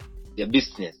assure their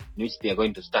business in which they are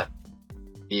going to start,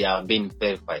 they are being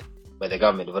verified by the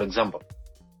government. For example,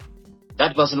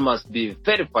 that person must be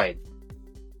verified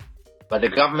by the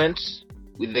government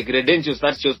with the credentials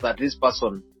that shows that this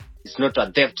person is not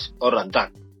a theft or a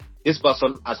dark. This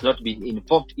person has not been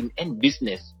involved in any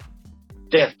business,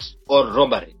 theft or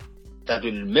robbery that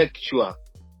will make sure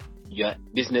your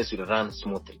business will run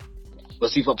smoothly.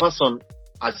 Because if a person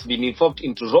has been involved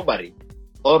into robbery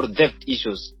or theft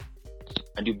issues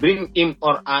and you bring him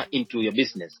or her into your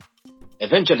business,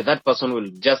 eventually that person will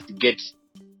just get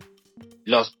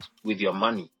lost with your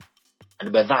money.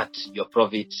 And by that, your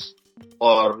profit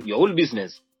or your whole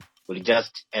business will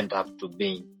just end up to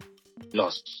being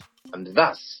lost. And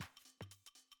thus,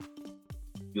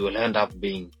 you will end up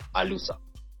being a loser.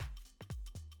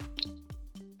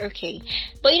 Okay.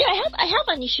 But I have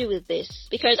an issue with this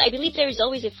because I believe there is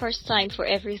always a first time for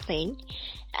everything.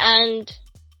 And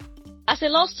as a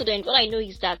law student, what I know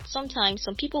is that sometimes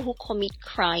some people who commit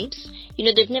crimes,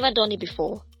 they've never done it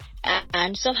before.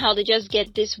 And somehow they just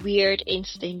get this weird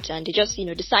instinct and they just,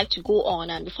 decide to go on.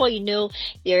 And before you know,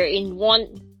 they're in one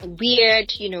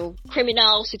weird,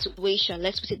 criminal situation.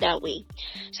 Let's put it that way.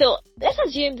 So let's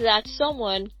assume that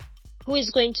someone who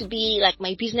is going to be like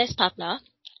my business partner,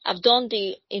 I've done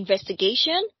the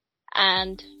investigation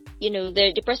and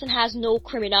the person has no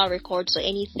criminal records or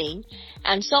anything,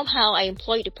 and somehow I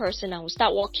employ the person and we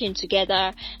start working together,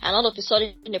 and all of a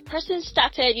sudden the person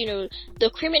started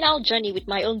the criminal journey with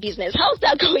my own business. How's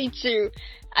that going to,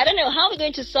 I don't know, how are we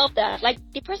going to solve that? Like,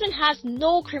 the person has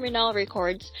no criminal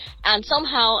records and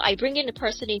somehow I bring in the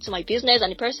person into my business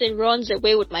and the person runs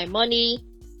away with my money.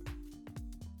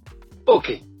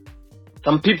 Okay.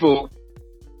 Some people,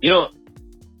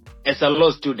 as a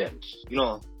law student,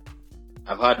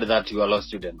 I've heard that you are a law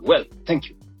student. Well, thank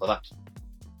you for that.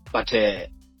 But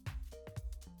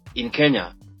in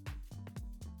Kenya,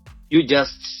 you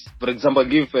just, for example,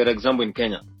 in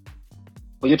Kenya,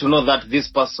 for you to know that this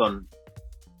person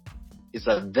is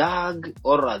a thug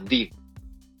or a thief,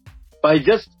 by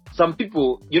just some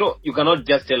people, you cannot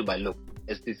just tell by look.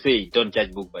 As they say, don't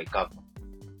judge book by cover.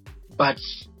 But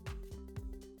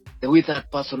the way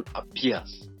that person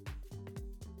appears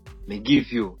may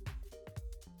give you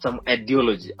some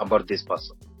ideology about this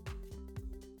person.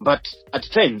 But at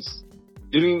times,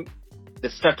 during the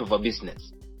start of a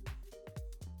business,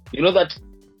 you know that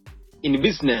in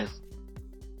business,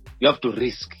 you have to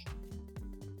risk.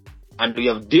 And we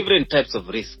have different types of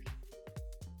risk.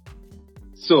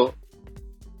 So,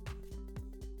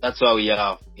 that's why we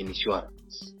have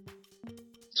insurance.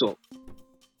 So,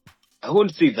 I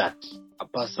won't say that a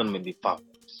person may be perfect.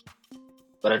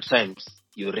 But at times,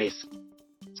 you risk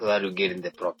so that you get in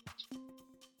the profit.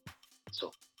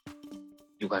 So,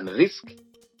 you can risk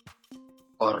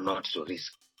or not to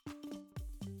risk.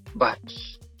 But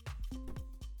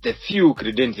the few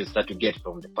credentials that you get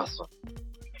from the person,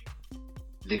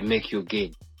 they make you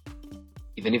gain,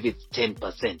 even if it's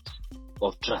 10%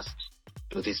 of trust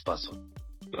to this person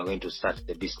you are going to start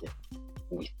the business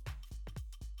with.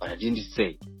 But I didn't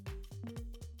say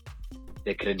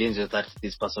the credentials that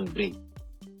this person brings.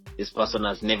 This person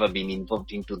has never been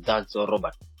involved into drugs or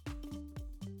robbery.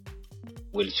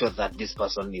 Will show that this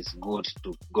person is good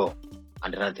to go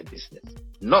and run the business.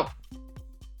 No.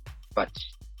 But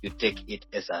you take it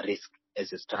as a risk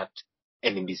as you start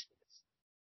any business.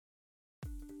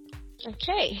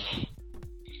 Okay.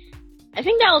 I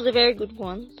think that was a very good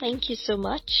one. Thank you so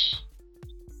much.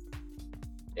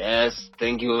 Yes,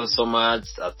 thank you so much.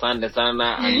 Asante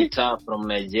sana, Anita from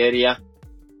Nigeria.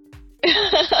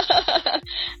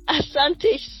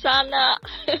 Asante sana.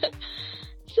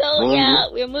 So Mungu. yeah,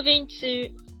 we're moving to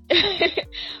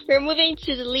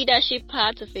the leadership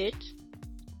part of it,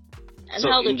 and So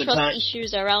how the in the trust time-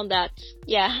 issues around that.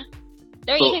 Yeah.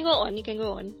 There, So- you can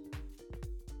go on.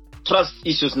 Trust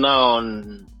issues now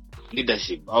on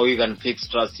leadership. How you can fix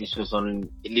trust issues on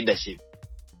leadership.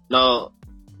 Now,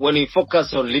 when you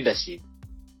focus on leadership,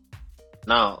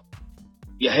 now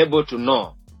you're able to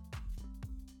know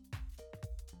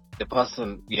the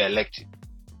person you elected.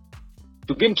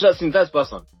 To gain trust in that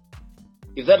person.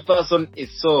 If that person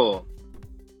is so,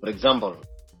 for example,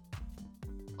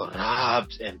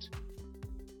 corrupt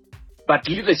but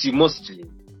leadership mostly,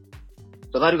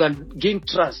 so that you can gain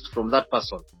trust from that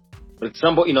person. For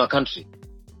example, in our country,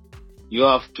 you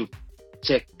have to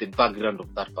check the background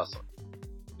of that person.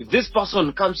 If this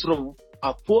person comes from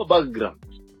a poor background,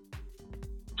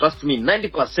 trust me,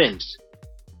 90%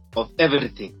 of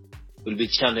everything will be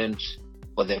challenged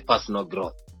for their personal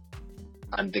growth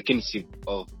and the kinship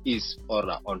of his or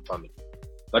her own family.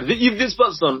 But if this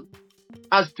person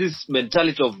has this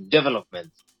mentality of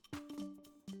development,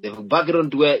 the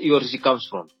background where he or she comes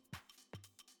from,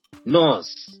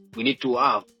 knows we need to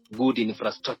have good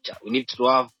infrastructure, we need to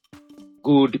have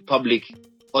good public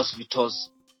hospitals,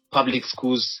 public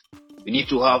schools, we need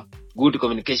to have good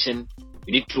communication,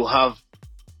 we need to have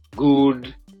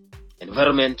good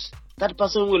environment, that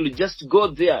person will just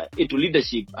go there into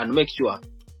leadership and make sure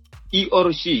he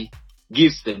or she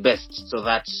gives the best so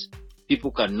that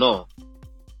people can know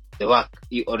the work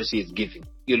he or she is giving.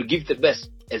 You'll give the best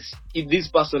as if this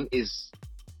person is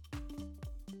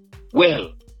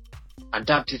well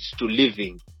adapted to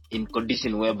living in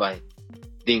condition whereby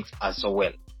things are so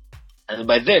well. And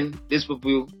by then, this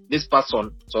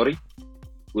person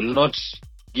will not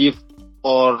give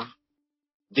all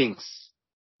things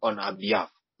on our behalf.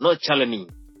 No challenging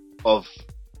of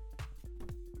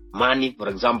money, for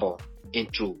example,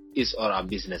 into his or her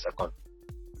business account.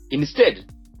 Instead,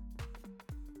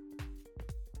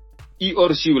 he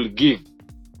or she will give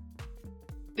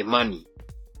the money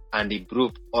and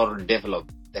improve or develop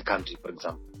the country, for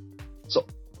example. So,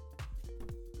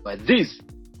 by this,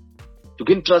 to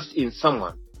gain trust in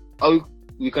someone, how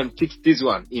we can fix this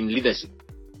one in leadership?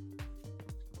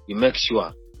 We make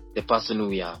sure the person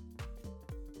we are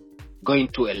going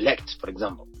to elect, for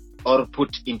example, or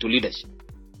put into leadership,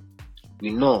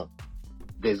 we know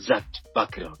the exact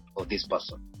background of this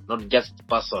person, not just the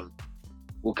person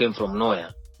who came from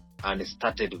nowhere and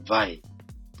started vying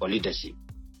for leadership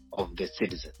of the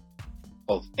citizen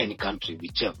of any country,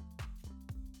 whichever.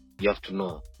 You have to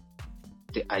know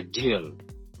the ideal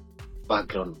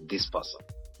background of this person.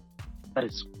 That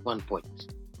is one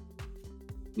point.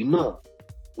 We know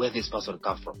where this person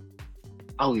comes from.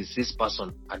 How is this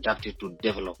person adapted to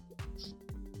development?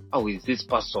 How is this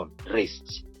person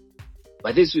raised?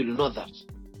 By this we will know that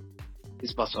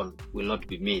this person will not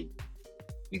be mean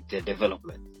with the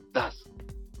development. Thus,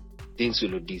 things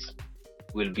will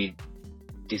be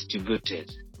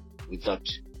distributed without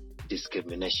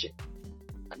discrimination.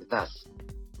 And thus,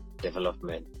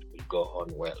 development will go on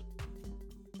well.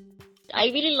 I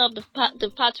really love the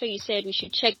part where you said we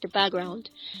should check the background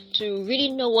to really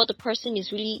know what the person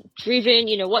is really driven,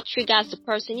 what triggers the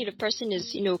person. If the person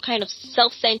is, kind of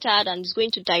self-centered and is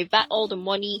going to divert all the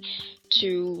money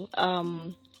to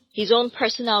his own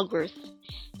personal growth.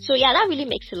 So yeah, that really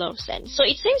makes a lot of sense. So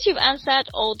it seems you've answered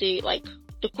all the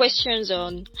questions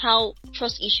on how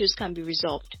trust issues can be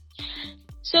resolved.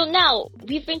 So now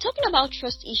we've been talking about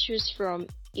trust issues from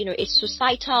a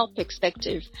societal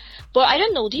perspective, but I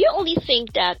don't know, do you only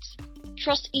think that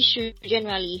trust issue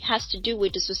generally has to do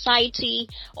with the society,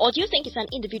 or do you think it's an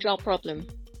individual problem?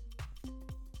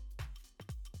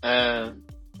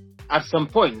 At some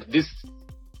point, these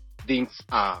things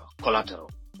are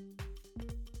collateral.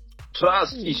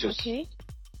 Trust issues may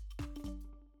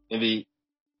be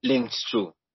linked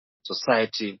to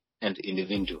society and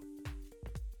individual.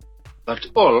 But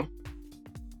all,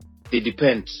 they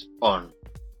depend on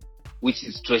which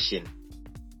situation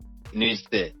in which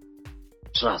the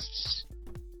trust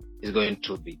is going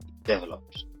to be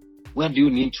developed. Where do you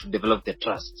need to develop the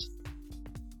trust?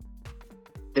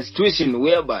 The situation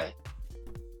whereby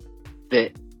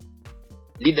the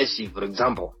leadership, for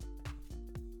example,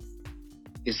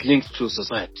 is linked to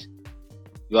society.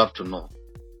 You have to know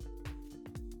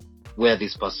where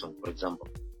this person, for example,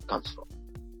 comes from.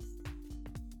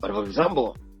 But for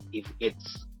example, if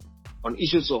it's on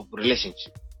issues of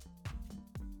relationship,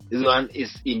 this one is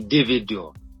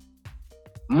individual,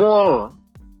 more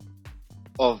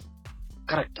of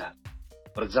character,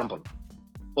 for example,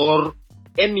 or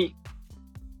any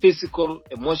physical,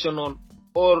 emotional,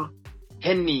 or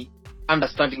any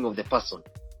understanding of the person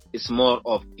is more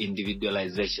of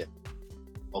individualization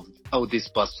of how this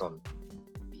person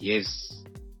behaves,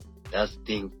 does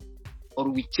things, or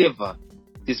whichever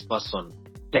this person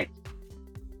takes.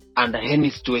 Under any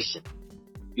situation,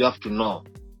 you have to know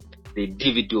the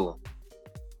individual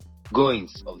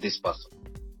goings of this person.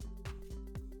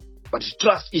 But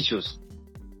trust issues,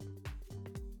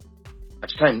 at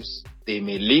times, they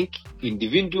may link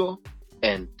individual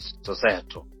and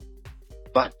societal.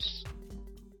 But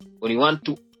when you want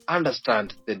to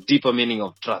understand the deeper meaning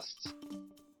of trust,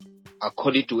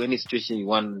 according to any situation you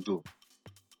want to do,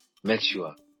 make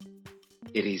sure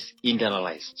it is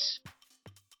internalized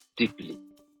deeply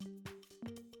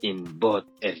in both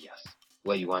areas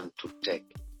where you want to take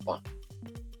on.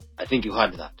 I think you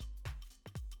heard that.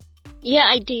 Yeah,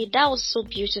 I did. That was so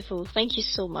beautiful. Thank you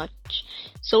so much.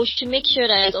 So we should make sure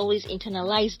that it's always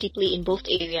internalized deeply in both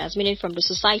areas, meaning from the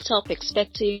societal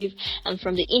perspective and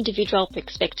from the individual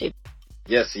perspective.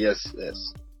 Yes.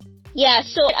 Yeah,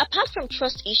 so apart from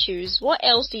trust issues, what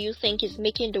else do you think is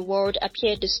making the world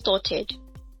appear distorted?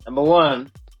 Number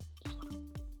one,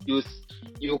 you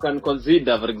can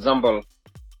consider, for example,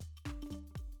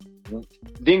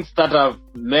 things that have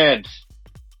made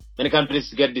many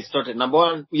countries get distorted. Number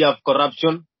one, we have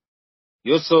corruption.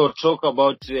 You also talk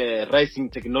about rising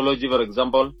technology, for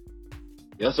example.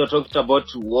 You also talked about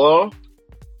war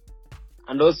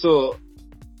and also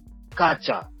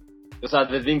culture. Those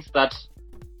are the things that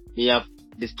we have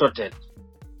distorted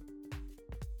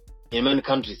in many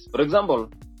countries. For example,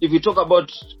 if we talk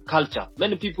about culture,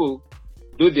 many people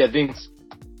do their things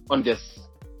on just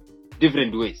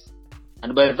different ways.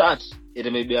 And by that,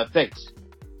 it may be affect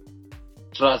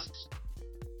trust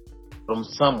from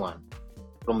someone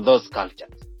from those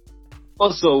cultures.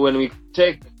 Also, when we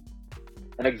take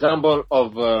an example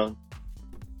of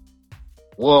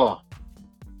war,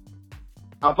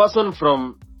 a person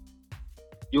from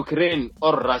Ukraine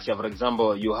or Russia, for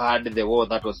example, you had the war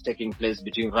that was taking place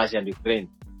between Russia and Ukraine.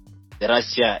 The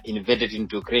Russia invaded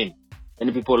into Ukraine.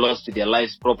 Many people lost their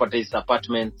lives, properties,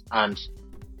 apartments, and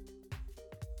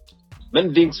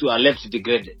many things were left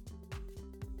degraded.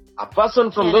 A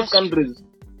person from those countries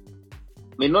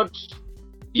may not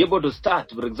be able to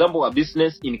start, for example, a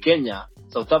business in Kenya,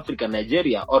 South Africa,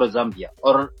 Nigeria, or Zambia,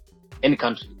 or any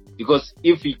country. Because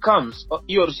if he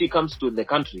or she comes to the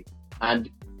country and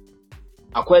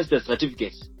acquires the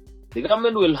certificates, the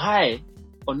government will hire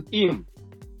on him.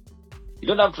 You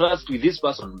don't have trust with this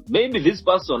person. Maybe this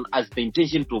person has the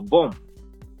intention to bomb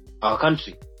our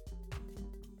country.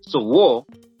 So war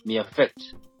may affect.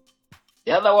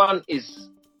 The other one is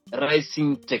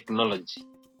rising technology.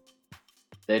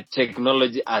 The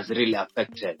technology has really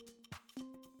affected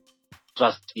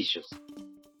trust issues.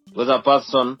 Because a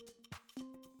person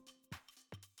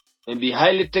may be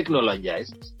highly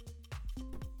technologized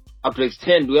up to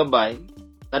extent whereby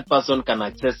that person can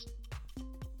access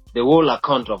the whole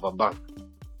account of a bank,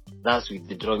 thus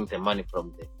withdrawing the money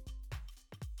from the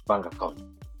bank account.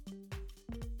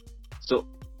 So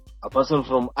a person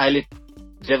from highly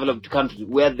developed country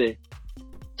where the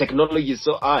technology is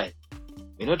so high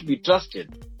may not be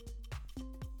trusted.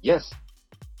 Yes.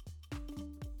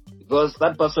 Because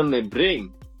that person may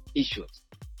bring issues.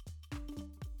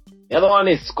 The other one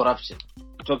is corruption.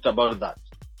 We talked about that.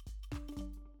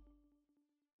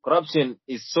 Corruption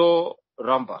is so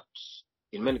rampant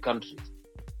in many countries.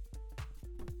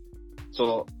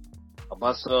 So a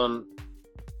person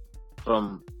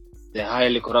from the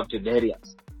highly corrupted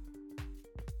areas,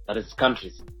 that is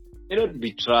countries, may not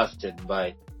be trusted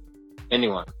by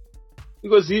anyone.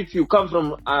 Because if you come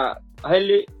from a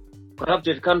highly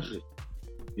corrupted country,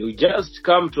 you just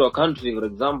come to a country, for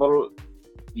example,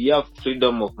 you have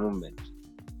freedom of movement.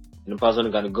 And a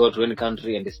person can go to any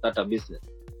country and start a business.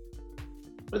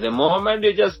 But the moment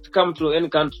you just come to any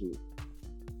country,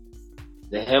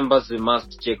 the embassy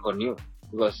must check on you.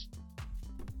 Because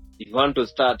if you want to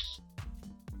start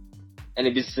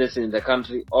any business in the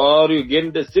country, or you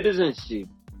gain the citizenship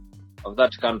of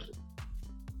that country.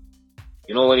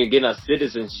 You know, when you gain a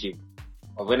citizenship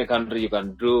of any country, you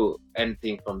can do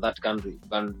anything from that country. You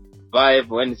can vie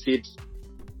for any seat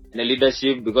in a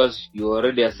leadership because you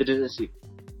already have citizenship.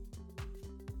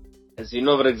 As you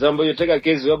know, for example, you take a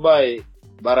case whereby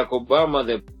Barack Obama,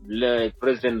 the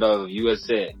president of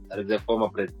USA, that is the former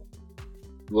president,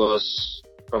 was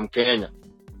from Kenya.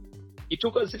 He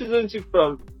took a citizenship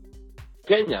from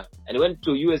Kenya and went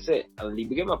to USA and he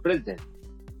became a president.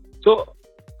 So,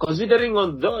 considering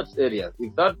on those areas,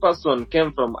 if that person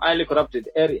came from highly corrupted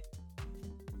area,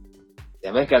 the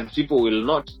American people will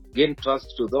not gain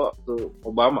trust to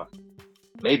Obama,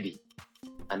 maybe,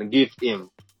 and give him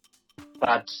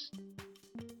that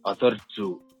authority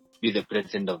to be the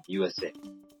president of USA.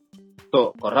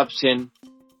 So, corruption,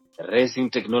 racing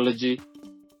technology,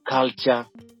 culture,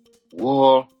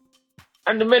 war,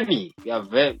 and we have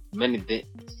very many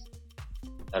things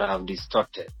that have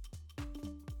distorted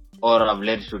or have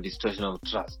led to distortion of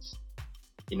trust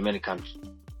in many countries.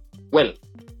 Well,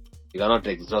 you cannot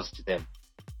exhaust them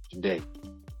today.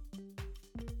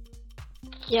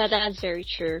 Yeah, that's very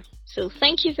true. So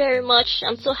thank you very much.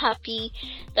 I'm so happy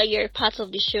that you're part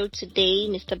of the show today,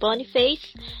 Mr. Boniface.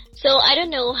 So I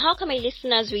don't know, how can my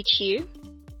listeners reach you?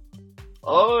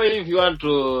 Oh, if you want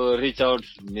to reach out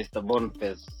to Mr.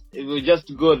 Boniface, if you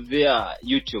just go there,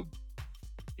 YouTube.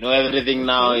 You know, everything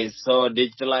now is so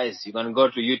digitalized. You can go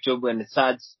to YouTube and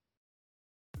search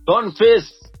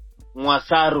Boniface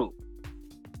Mwasaru.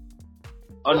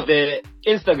 On the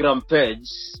Instagram page,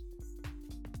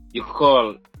 you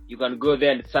can go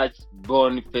there and search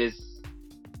Boniface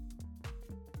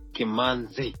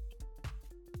Kimanzi.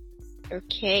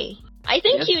 Okay. I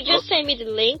think you just send me the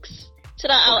links so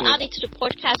that I'll add it to the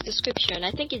podcast description.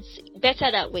 I think it's better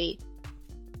that way.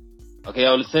 Okay,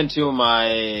 I will send you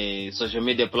my social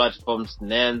media platforms,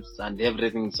 names, and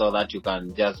everything so that you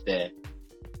can just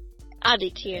add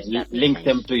it here. Link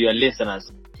them to your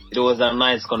listeners. It was a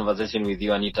nice conversation with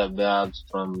you, Anita Babs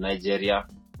from Nigeria.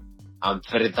 I'm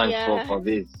very thankful for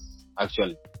this,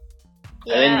 actually.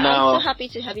 Yeah, and now, I'm so happy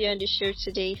to have you on the show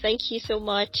today. Thank you so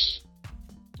much.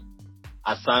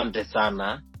 Asante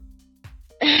sana.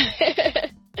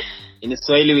 In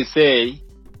Swahili we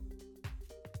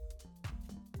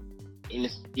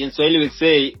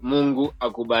say, Mungu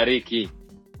akubariki.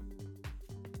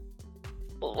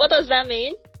 What does that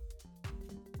mean?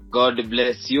 God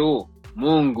bless you.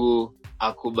 Mungu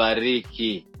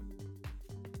akubariki.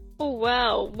 Oh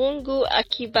wow, Mungu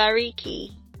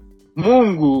akibariki.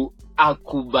 Mungu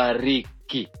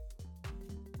akubariki.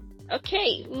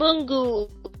 Okay, Mungu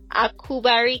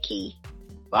akubariki.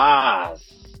 Bas,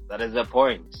 that is the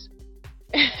point.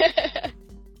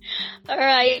 All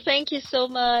right, thank you so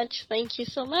much. Thank you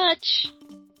so much.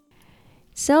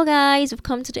 So guys, we've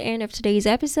come to the end of today's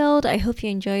episode. I hope you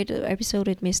enjoyed the episode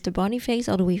with Mr. Boniface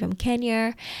all the way from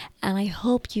Kenya, and I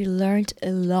hope you learned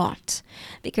a lot,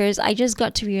 because I just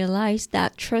got to realize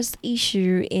that trust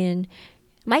issue in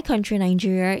my country,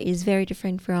 Nigeria, is very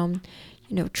different from,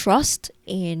 trust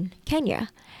in Kenya.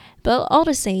 But all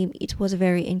the same, it was a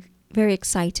very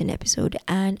exciting episode,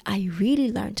 and I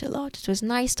really learned a lot. It was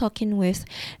nice talking with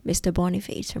Mr.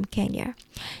 Boniface from Kenya.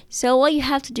 So what you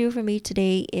have to do for me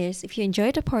today is, if you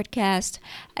enjoyed the podcast,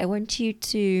 I want you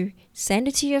to send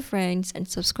it to your friends and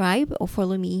subscribe or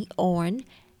follow me on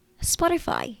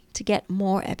Spotify to get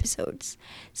more episodes.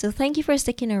 So thank you for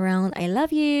sticking around. I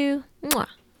love you. Mwah.